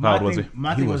how old was he?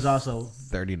 My thing was also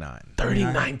 39.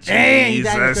 39.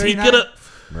 Jesus. He could have.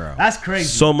 Bro. That's crazy.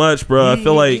 So much, bro. I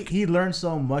feel like he learned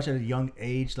so much at a young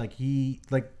age.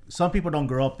 some people don't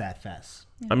grow up that fast.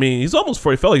 I mean, he's almost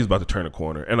 40. He felt like he's about to turn a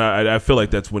corner. And I feel like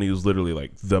that's when he was literally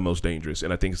like the most dangerous.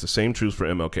 And I think it's the same truth for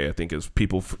MLK. I think as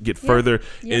people get further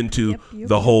into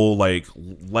the whole like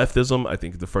leftism, I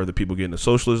think the further people get into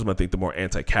socialism, I think the more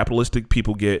anti-capitalistic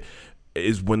people get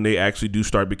is when they actually do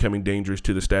start becoming dangerous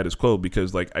to the status quo,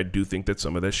 because like I do think that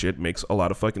some of that shit makes a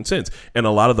lot of fucking sense, and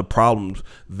a lot of the problems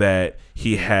that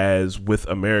he has with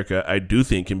America I do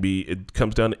think it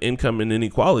comes down to income and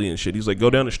inequality and shit. He's like, go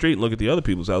down the street and look at the other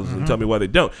people's houses and tell me why they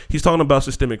don't. He's talking about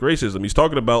systemic racism. He's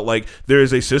talking about like there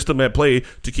is a system at play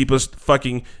to keep us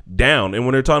fucking down, and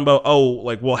when they're talking about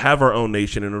like we'll have our own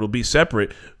nation and it'll be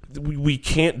separate, we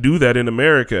can't do that in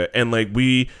America. And like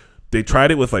they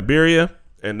tried it with Liberia,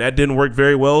 and that didn't work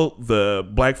very well. The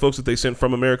black folks that they sent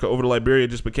from America over to Liberia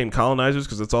just became colonizers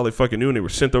because that's all they fucking knew, and they were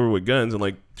sent over with guns, and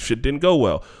like shit didn't go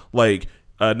well. Like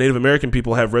Native American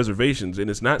people have reservations, and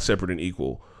it's not separate and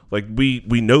equal. Like we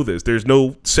know this. There's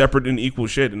no separate and equal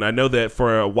shit, and I know that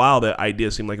for a while that idea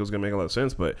seemed like it was gonna make a lot of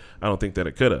sense, but I don't think that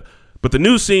it could have. But the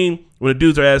news scene, when the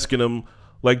dudes are asking them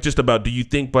like just about, do you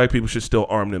think black people should still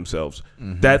arm themselves?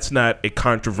 That's not a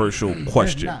controversial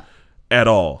question at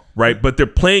all, right? But they're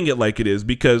playing it like it is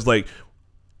because like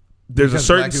there's a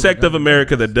certain sect of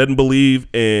America that doesn't believe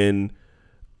in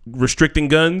restricting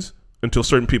guns until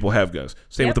certain people have guns.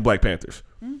 Same with the Black Panthers,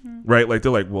 right? Like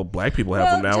they're like, well, black people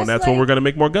have them now, and that's when we're going to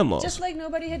make more gun laws. Just like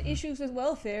nobody had issues with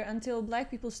welfare until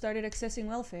black people started accessing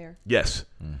welfare. Yes,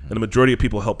 and the majority of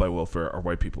people helped by welfare are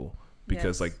white people.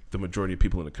 Because like the majority of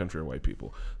people in the country are white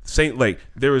people. Same, like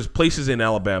there was places in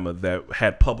Alabama that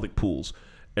had public pools,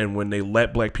 and when they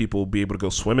let black people be able to go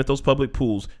swim at those public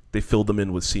pools, they filled them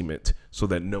in with cement so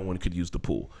that no one could use the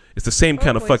pool. It's the same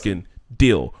kind of fucking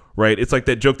deal, right? It's like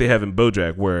that joke they have in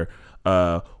BoJack where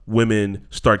women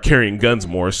start carrying guns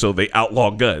more, so they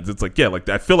outlaw guns. It's like, yeah, like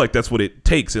I feel like that's what it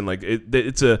takes, and like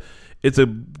it's a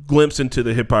glimpse into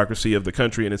the hypocrisy of the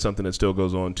country, and it's something that still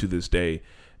goes on to this day,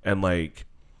 and like.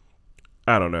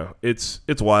 I don't know. It's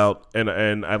wild,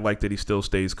 and I like that he still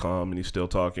stays calm and he's still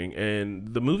talking.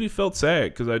 And the movie felt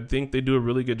sad because I think they do a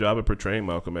really good job of portraying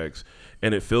Malcolm X,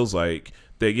 and it feels like that.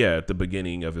 Yeah, at the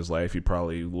beginning of his life, he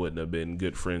probably wouldn't have been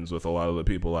good friends with a lot of the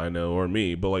people I know or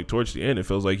me. But like towards the end, it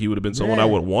feels like he would have been someone I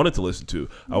would have wanted to listen to.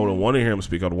 I would have wanted to hear him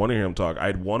speak. I'd want to hear him talk.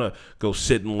 I'd want to go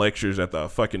sit in lectures at the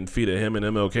fucking feet of him and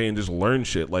MLK and just learn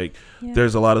shit. Like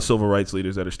there's a lot of civil rights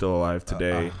leaders that are still alive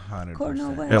today.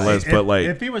 100%. But like,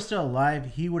 if he was still alive,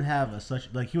 he would have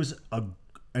he was a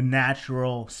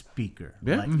natural speaker.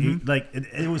 Yeah. Like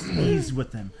it was ease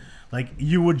with him. Like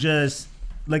you would just.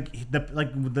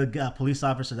 The police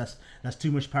officer that's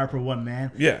too much power for one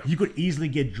man. Yeah, you could easily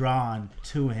get drawn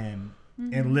to him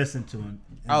and listen to him.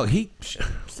 Oh,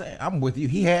 I'm with you.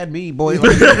 He had me, boy.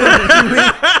 Like,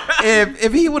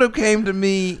 if he would have came to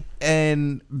me,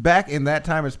 and back in that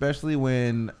time, especially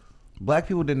when black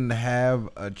people didn't have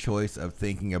a choice of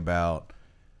thinking about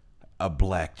a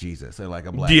black Jesus or like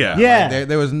a black God. Like,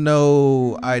 there was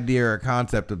no idea or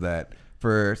concept of that.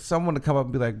 For someone to come up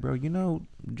and be like, bro, you know,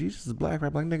 Jesus is black,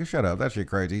 right? Like, nigga, shut up. That shit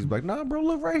crazy. He's like, nah, bro,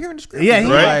 look right here in the scripture. Yeah, he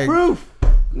like, proof.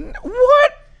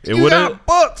 What? It you would got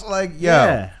books. Like, yo.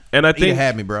 Yeah. And I think he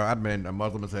had me, bro. I'd been a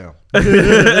Muslim as hell. Muslim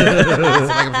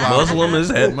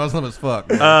as hell. Muslim as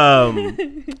fuck. And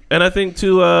I think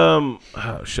too. Oh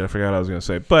shit, I forgot what I was gonna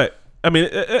say. But I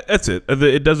mean, that's it.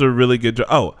 It does a really good job.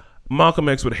 Oh, Malcolm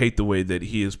X would hate the way that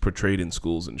he is portrayed in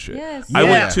schools and shit. Yes. I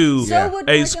went to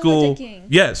a school.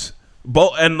 Yes.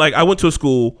 And like I went to a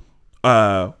school,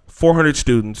 400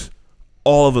 students,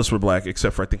 all of us were black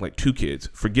except for I think like 2 kids,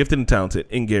 for Gifted and Talented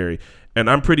in Gary, and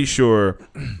I'm pretty sure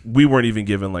we weren't even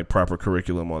given like proper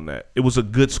curriculum on that. It was a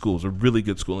good school, it was a really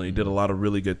good school, and he did a lot of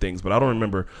really good things, but I don't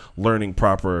remember learning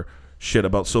proper shit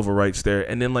about civil rights there.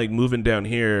 And then like moving down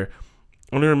here,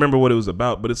 I don't even remember what it was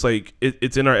about, but it's like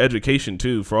it's in our education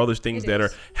too, for all those things that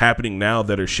are happening now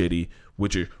that are shitty,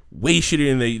 which are way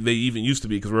shittier than they even used to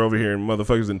be, because we're over here and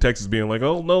motherfuckers in Texas being like,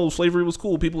 oh no, slavery was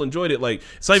cool, people enjoyed it. Like,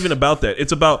 it's not even about that.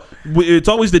 It's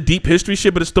always the deep history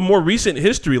shit, but it's the more recent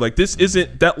history. Like, this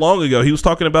isn't that long ago. He was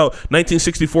talking about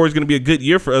 1964 is going to be a good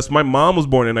year for us. My mom was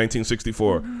born in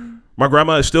 1964. My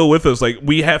grandma is still with us. Like,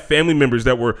 we have family members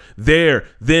that were there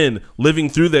then living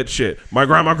through that shit. My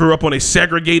grandma grew up on a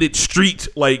segregated street.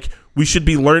 Like, we should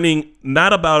be learning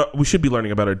about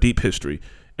our deep history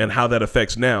and how that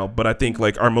affects now. But I think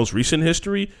like our most recent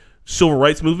history, civil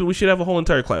rights movement, we should have a whole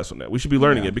entire class on that. We should be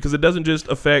learning it, because it doesn't just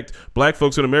affect black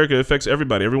folks in America, it affects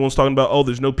everybody. Everyone's talking about, oh,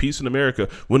 there's no peace in America.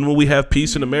 When will we have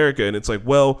peace in America? And it's like,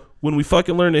 well, when we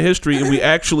fucking learn the history and we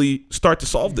actually start to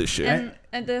solve this shit.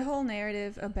 And the whole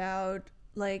narrative about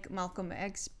like Malcolm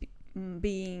X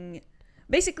being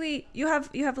basically you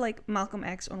have like Malcolm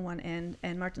X on one end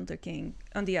and Martin Luther King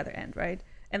on the other end, right?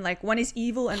 And like one is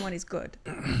evil and one is good.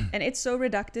 And it's so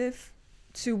reductive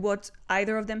to what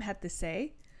either of them had to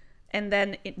say. And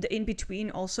then the in between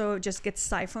also just gets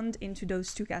siphoned into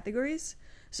those two categories.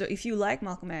 So if you like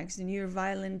Malcolm X, then you're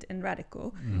violent and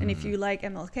radical. And if you like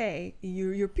MLK,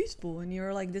 you're peaceful and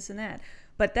you're like this and that.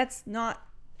 But that's not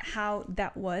how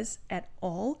that was at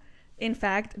all. In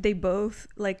fact, they both,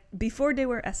 like, before they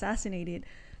were assassinated,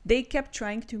 they kept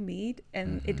trying to meet,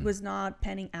 and it was not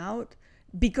panning out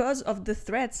because of the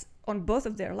threats on both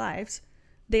of their lives.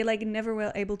 They like never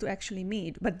were able to actually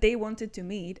meet, but they wanted to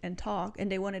meet and talk, and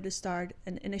they wanted to start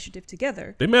an initiative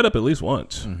together. They met up at least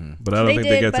once, but I don't think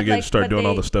they got to start doing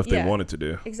all the stuff they wanted to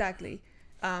do. Exactly.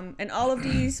 And all of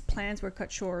these plans were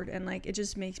cut short, and like it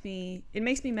just makes me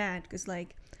mad because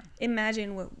like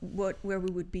imagine where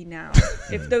we would be now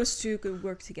if those two could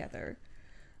work together.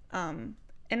 And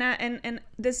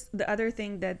the other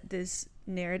thing that this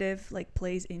narrative like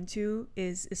plays into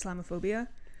is Islamophobia.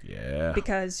 Yeah.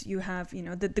 Because you have,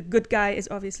 the good guy is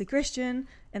obviously Christian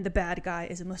and the bad guy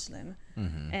is a Muslim.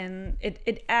 And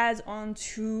it adds on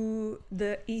to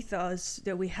the ethos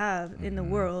that we have in the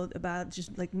world about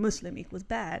just like Muslim equals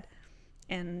bad.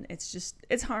 And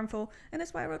it's harmful. And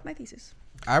that's why I wrote my thesis.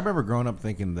 I remember growing up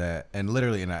thinking that, and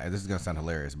literally, this is going to sound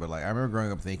hilarious, but like I remember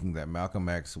growing up thinking that Malcolm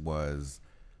X was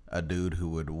a dude who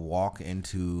would walk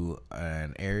into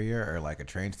an area or like a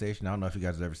train station. I don't know if you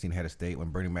guys have ever seen Head of State when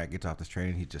Bernie Mac gets off this train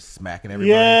and he's just smacking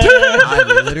everybody. Yeah.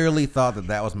 I literally thought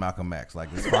that was Malcolm X.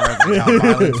 Like as far as like, how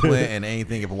violence went and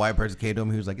anything, if a white person came to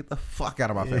him, he was like, "Get the fuck out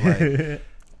of my face!"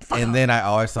 Like, and then I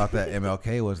always thought that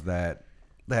MLK was that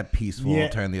peaceful,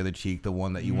 turn the other cheek, the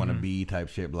one that you want to be type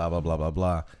shit, blah blah blah blah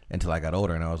blah. Until I got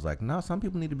older and I was like, no, some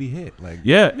people need to be hit. Like,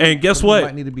 yeah, and guess what?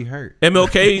 Might need to be hurt.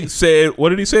 MLK said, what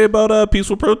did he say about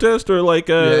peaceful protest or like?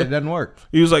 It doesn't work.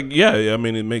 He was like, yeah, I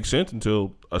mean, it makes sense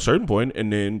until a certain point,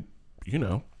 and then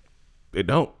it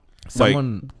don't.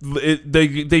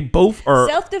 They both are.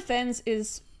 Self-defense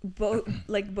is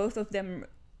both of them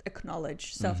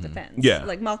acknowledge self-defense. Yeah,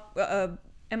 like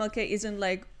MLK isn't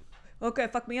like, okay,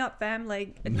 fuck me up, fam.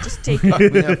 Like, just take Fuck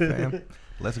it. me up, fam.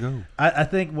 Let's go. I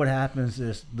think what happens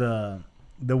is the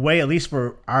way, at least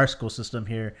for our school system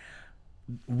here,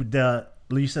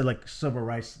 you said like civil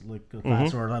rights, like a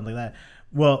class or something like that.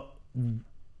 Well,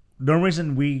 the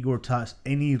reason we were taught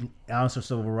any ounce of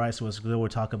civil rights was because they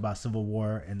would talk about Civil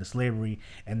War and the slavery,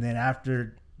 and then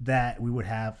after that we would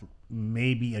have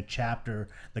maybe a chapter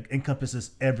that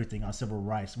encompasses everything on civil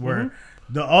rights, where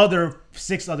the other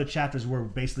 6 other chapters were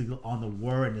basically on the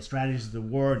war and the strategies of the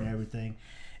war and everything,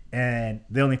 and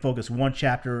they only focus one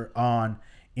chapter on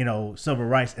civil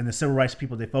rights, and the civil rights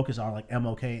people they focus on like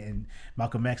MLK and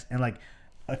Malcolm X. And like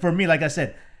for me, like I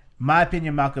said, my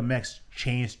opinion, Malcolm X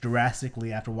changed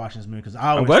drastically after watching this movie, because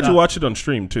I'm glad you watched it on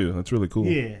stream too. That's really cool.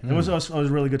 Yeah, it was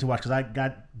really good to watch because I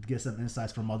got to get some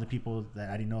insights from other people that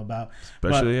I didn't know about,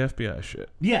 especially the FBI shit.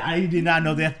 Yeah, I did not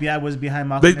know the FBI was behind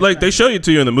Malcolm X. They show it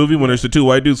to you in the movie when there's the 2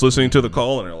 white dudes listening to the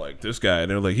call, and they're like, this guy,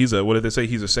 and they're like, what did they say?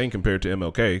 He's a saint compared to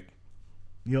MLK.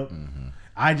 Yep.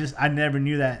 I never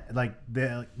knew that like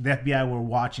the FBI were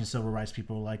watching civil rights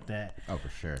people like that. Oh, for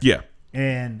sure. Yeah.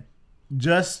 And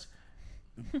just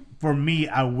for me,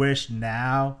 I wish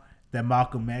now that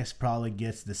Malcolm X probably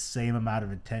gets the same amount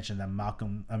of attention that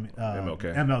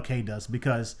MLK does,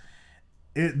 because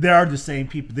they are the same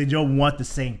people. They don't want the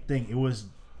same thing. It was,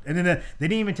 and then they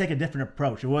didn't even take a different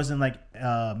approach. It wasn't like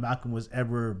Malcolm was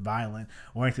ever violent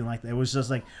or anything like that. It was just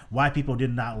like white people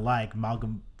did not like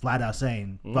Malcolm flat out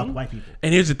saying fuck white people.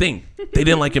 And here's the thing, they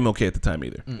didn't like MLK at the time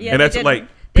either. Yeah, and that's like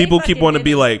people keep wanting to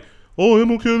be like, oh,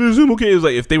 MLK, this MLK. Is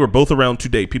like if they were both around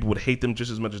today, people would hate them just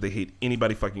as much as they hate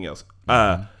anybody fucking else.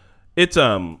 It's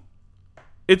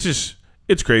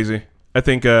crazy. I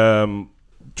think trying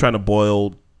to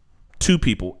boil 2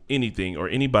 people, anything or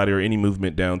anybody or any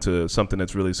movement down to something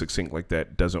that's really succinct like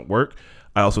that doesn't work.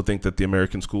 I also think that the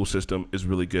American school system is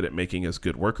really good at making us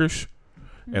good workers,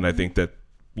 and I think that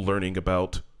learning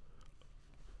about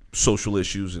social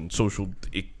issues and social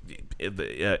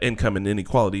income and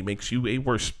inequality makes you a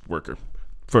worse worker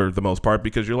for the most part,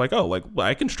 because you're like, oh, like, well,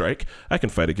 I can strike, I can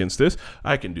fight against this,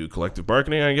 I can do collective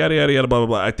bargaining, yada yada yada, blah blah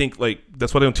blah. I think like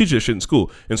that's why they don't teach this shit in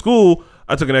school. In school,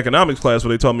 I took an economics class where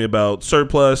they taught me about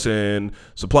surplus and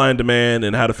supply and demand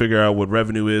and how to figure out what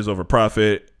revenue is over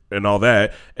profit and all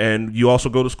that. And you also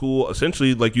go to school,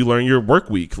 essentially, like you learn your work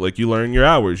week, like you learn your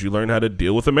hours, you learn how to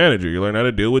deal with a manager, you learn how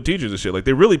to deal with teachers and shit. Like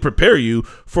they really prepare you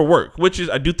for work, which is,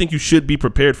 I do think you should be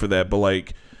prepared for that, but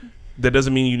like that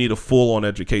doesn't mean you need a full on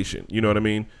education. You know what I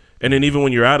mean? And then even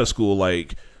when you're out of school,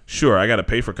 like sure, I got to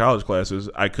pay for college classes.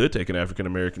 I could take an African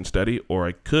American study, or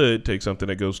I could take something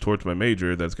that goes towards my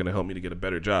major that's going to help me to get a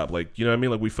better job. Like, you know what I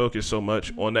mean? Like, we focus so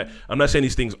much on that. I'm not saying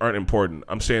these things aren't important.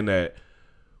 I'm saying that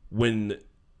when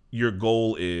your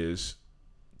goal is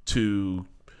to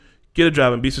get a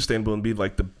job and be sustainable and be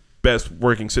like the best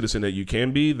working citizen that you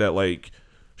can be, that like,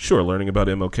 sure, learning about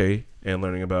MLK and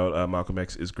learning about Malcolm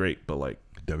X is great, but like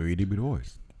W.E.B. Du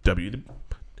Bois.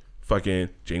 Fucking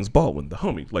James Baldwin, the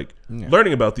homie. Like,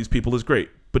 learning about these people is great,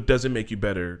 but doesn't make you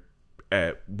better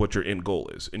at what your end goal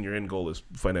is. And your end goal is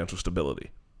financial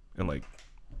stability. And, like,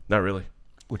 not really.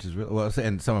 Which is really, well,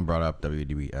 and someone brought up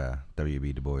W.E.B.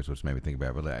 Du Bois, which made me think about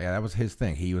it. But yeah, that was his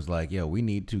thing. He was like, yo, we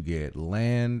need to get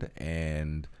land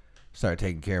and start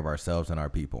taking care of ourselves and our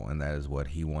people. And that is what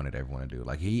he wanted everyone to do.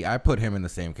 Like, I put him in the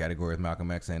same category as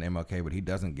Malcolm X and MLK, but he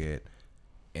doesn't get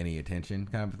any attention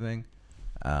kind of thing.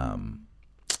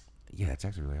 Yeah, that's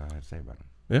actually really all I had to say about him.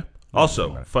 Yeah.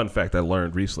 Also, fun fact I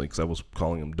learned recently, because I was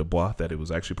calling him Du Bois, that it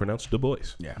was actually pronounced Du Bois.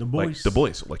 Yeah. Du Bois. Like, Du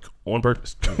Bois, like on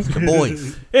purpose. Du Bois.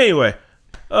 Anyway,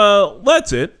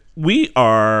 that's it. We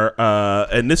are,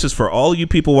 and this is for all you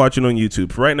people watching on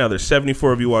YouTube. For right now, there's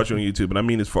 74 of you watching on YouTube, and I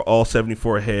mean it's for all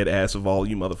 74 head ass of all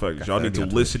you motherfuckers. Y'all need to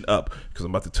listen up, because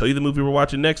I'm about to tell you the movie we're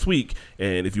watching next week,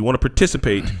 and if you want to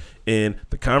participate in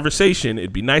the conversation,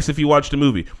 it'd be nice if you watched the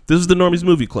movie. This is the Normies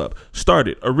Movie Club.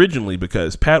 Started originally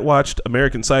because Pat watched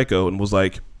American Psycho and was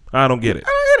like, I don't get it.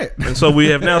 And so we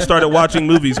have now started watching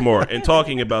movies more and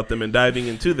talking about them and diving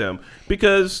into them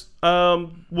because,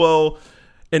 well,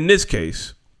 in this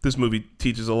case, this movie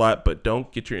teaches a lot, but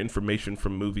don't get your information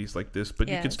from movies like this. But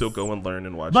you can still go and learn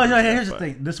and watch. But here's the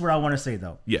thing. This is what I want to say,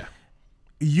 though. Yeah.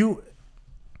 You,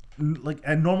 like,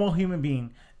 a normal human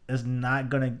being is not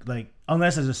going to, like,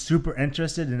 unless they're super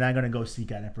interested, they're not going to go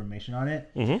seek out information on it.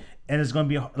 Mm-hmm. And it's going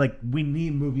to be, like, we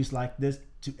need movies like this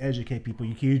to educate people.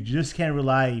 You just can't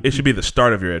rely. It should be the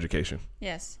start of your education.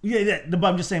 Yes. Yeah, but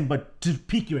I'm just saying, but to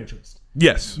pique your interest.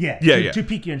 Yes. Yeah. To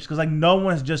pique your interest. Because, like, no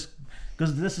one's just...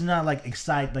 Because this is not like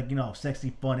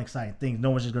sexy, fun, exciting things.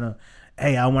 No one's just gonna,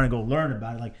 hey, I want to go learn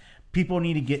about it. Like, people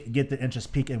need to get the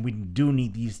interest peaked, and we do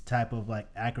need these type of like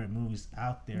accurate movies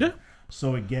out there,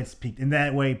 so it gets peaked. And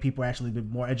that way, people are actually a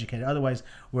bit more educated. Otherwise,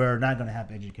 we're not gonna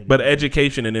have educated. But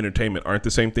education and entertainment aren't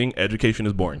the same thing. Education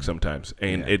is boring sometimes,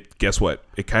 and guess what?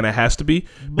 It kind of has to be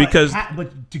because.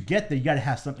 But to get there, you got to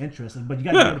have some interest, but you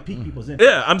got to be able to pique people's interest.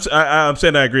 Yeah, I'm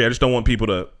saying I agree. I just don't want people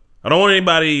to. I don't want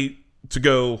anybody to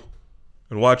go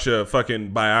and watch a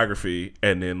fucking biography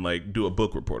and then like do a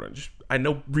book report on it. I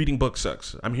know reading books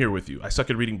sucks. I'm here with you. I suck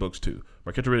at reading books too.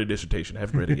 I can't read a dissertation. I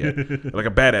haven't read it yet. Like,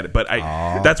 I'm bad at it. But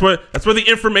that's where the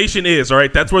information is. All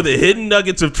right, that's where the hidden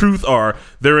nuggets of truth are.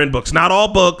 They're in books. Not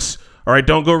all books. All right,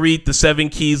 don't go read The 7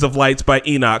 Keys of Lights by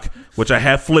Enoch, which I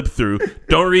have flipped through.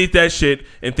 Don't read that shit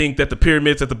and think that the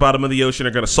pyramids at the bottom of the ocean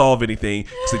are going to solve anything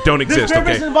because they don't exist.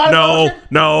 Okay,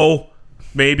 no.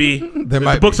 Maybe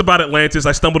the books about Atlantis.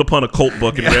 I stumbled upon a cult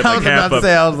book and read like half of it.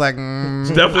 I was like,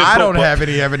 I don't have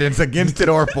any evidence against it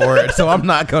or for it, so I'm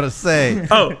not gonna say.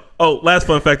 Oh, last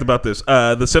fun fact about this: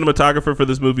 the cinematographer for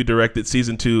this movie directed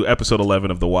season 2, episode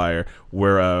 11 of The Wire,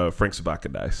 where Frank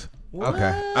Sabaka dies.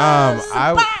 Okay.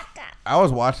 I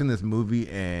was watching this movie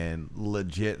and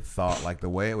legit thought, like, the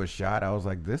way it was shot, I was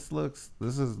like, this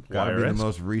is gotta be the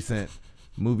most recent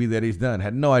movie that he's done.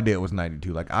 Had no idea it was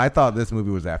 92. Like, I thought this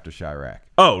movie was after Chirac.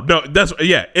 Oh no,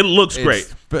 it looks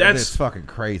great. That's fucking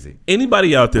crazy.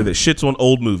 Anybody out there that shits on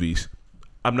old movies,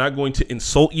 I'm not going to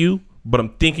insult you, but I'm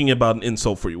thinking about an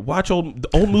insult for you. Watch old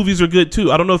movies are good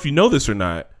too. I don't know if you know this or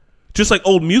not. Just like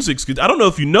old music's good. I don't know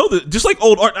if you know that. Just like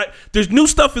old art, there's new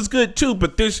stuff is good too.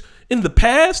 But there's in the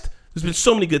past, there's been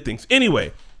so many good things.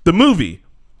 Anyway, the movie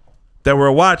that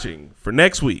we're watching for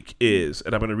next week is,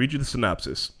 and I'm going to read you the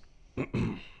synopsis.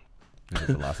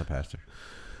 Velocipaster.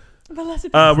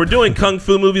 We're doing Kung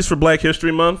Fu movies for Black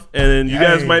History Month, and you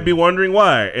guys might be wondering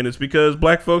why. And it's because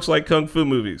black folks like Kung Fu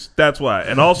movies. That's why.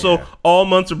 And also, all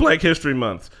months are Black History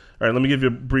Month. All right, let me give you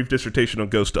a brief dissertation on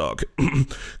Ghost Dog.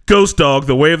 Ghost Dog,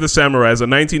 The Way of the Samurai is a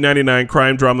 1999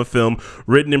 crime drama film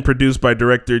written and produced by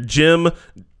director Jim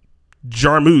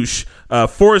Jarmusch.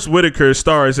 Forrest Whitaker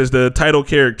stars as the title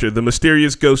character, the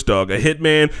mysterious Ghost Dog, a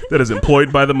hitman that is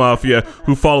employed by the mafia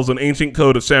who follows an ancient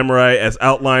code of samurai as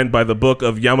outlined by the book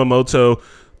of Yamamoto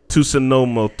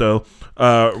Tsunomoto.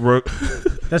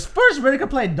 Does Forrest Whitaker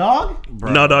play dog?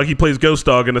 Bro. No, dog. He plays Ghost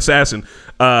Dog, an assassin. Is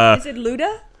it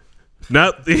Luda?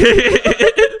 No.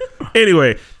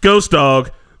 Anyway, Ghost Dog,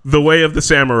 The Way of the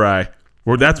Samurai.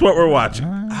 That's what we're watching.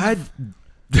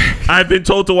 I've been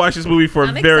told to watch this movie for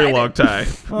a very long time.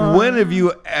 When have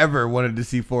you ever wanted to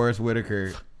see Forrest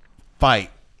Whitaker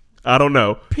fight? I don't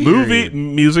know. Period.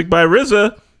 Music by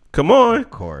RZA. Come on. Of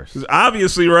course.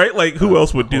 Obviously, right? Like, who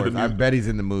else would do the I movie? bet he's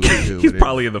in the movie too. He's but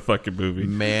probably in the fucking movie.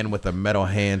 man with the metal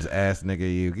hands ass nigga.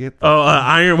 You get the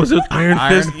Iron was it Iron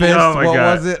Fist? Oh my what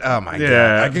god. was it? Oh my god.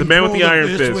 Yeah, I the man with the control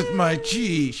iron fist. with my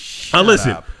chi. Shut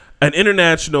Listen. up. An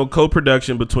international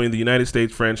co-production between the United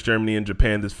States, France, Germany, and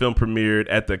Japan. This film premiered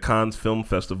at the Cannes Film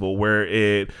Festival, where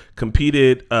it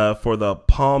competed for the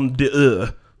Palme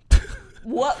d'Or.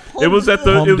 What? It was at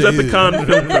the Cannes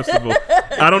Film Festival.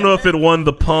 I don't know if it won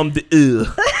the Palme d'Or.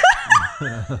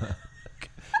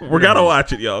 We gotta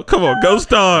watch it, y'all. Come on, Ghost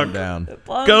Dog. Down.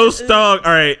 Ghost Dog.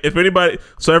 All right, if anybody,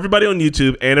 so everybody on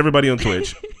YouTube and everybody on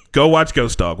Twitch, go watch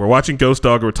Ghost Dog. We're watching Ghost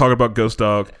Dog. We're talking about Ghost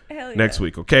Dog next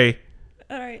week. Okay.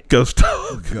 All right. Ghost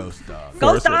Dog. Ghost dog.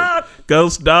 Ghost Dog.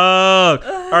 Ghost Dog.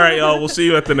 All right, y'all. We'll see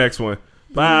you at the next one.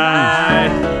 Bye.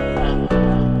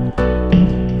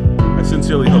 I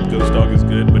sincerely hope Ghost Dog is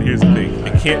good, but here's the thing.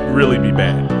 It can't really be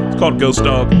bad. It's called Ghost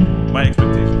Dog. My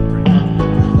expectations are pretty high.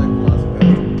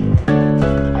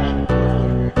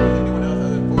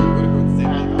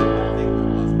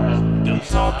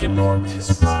 Talking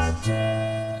Normies.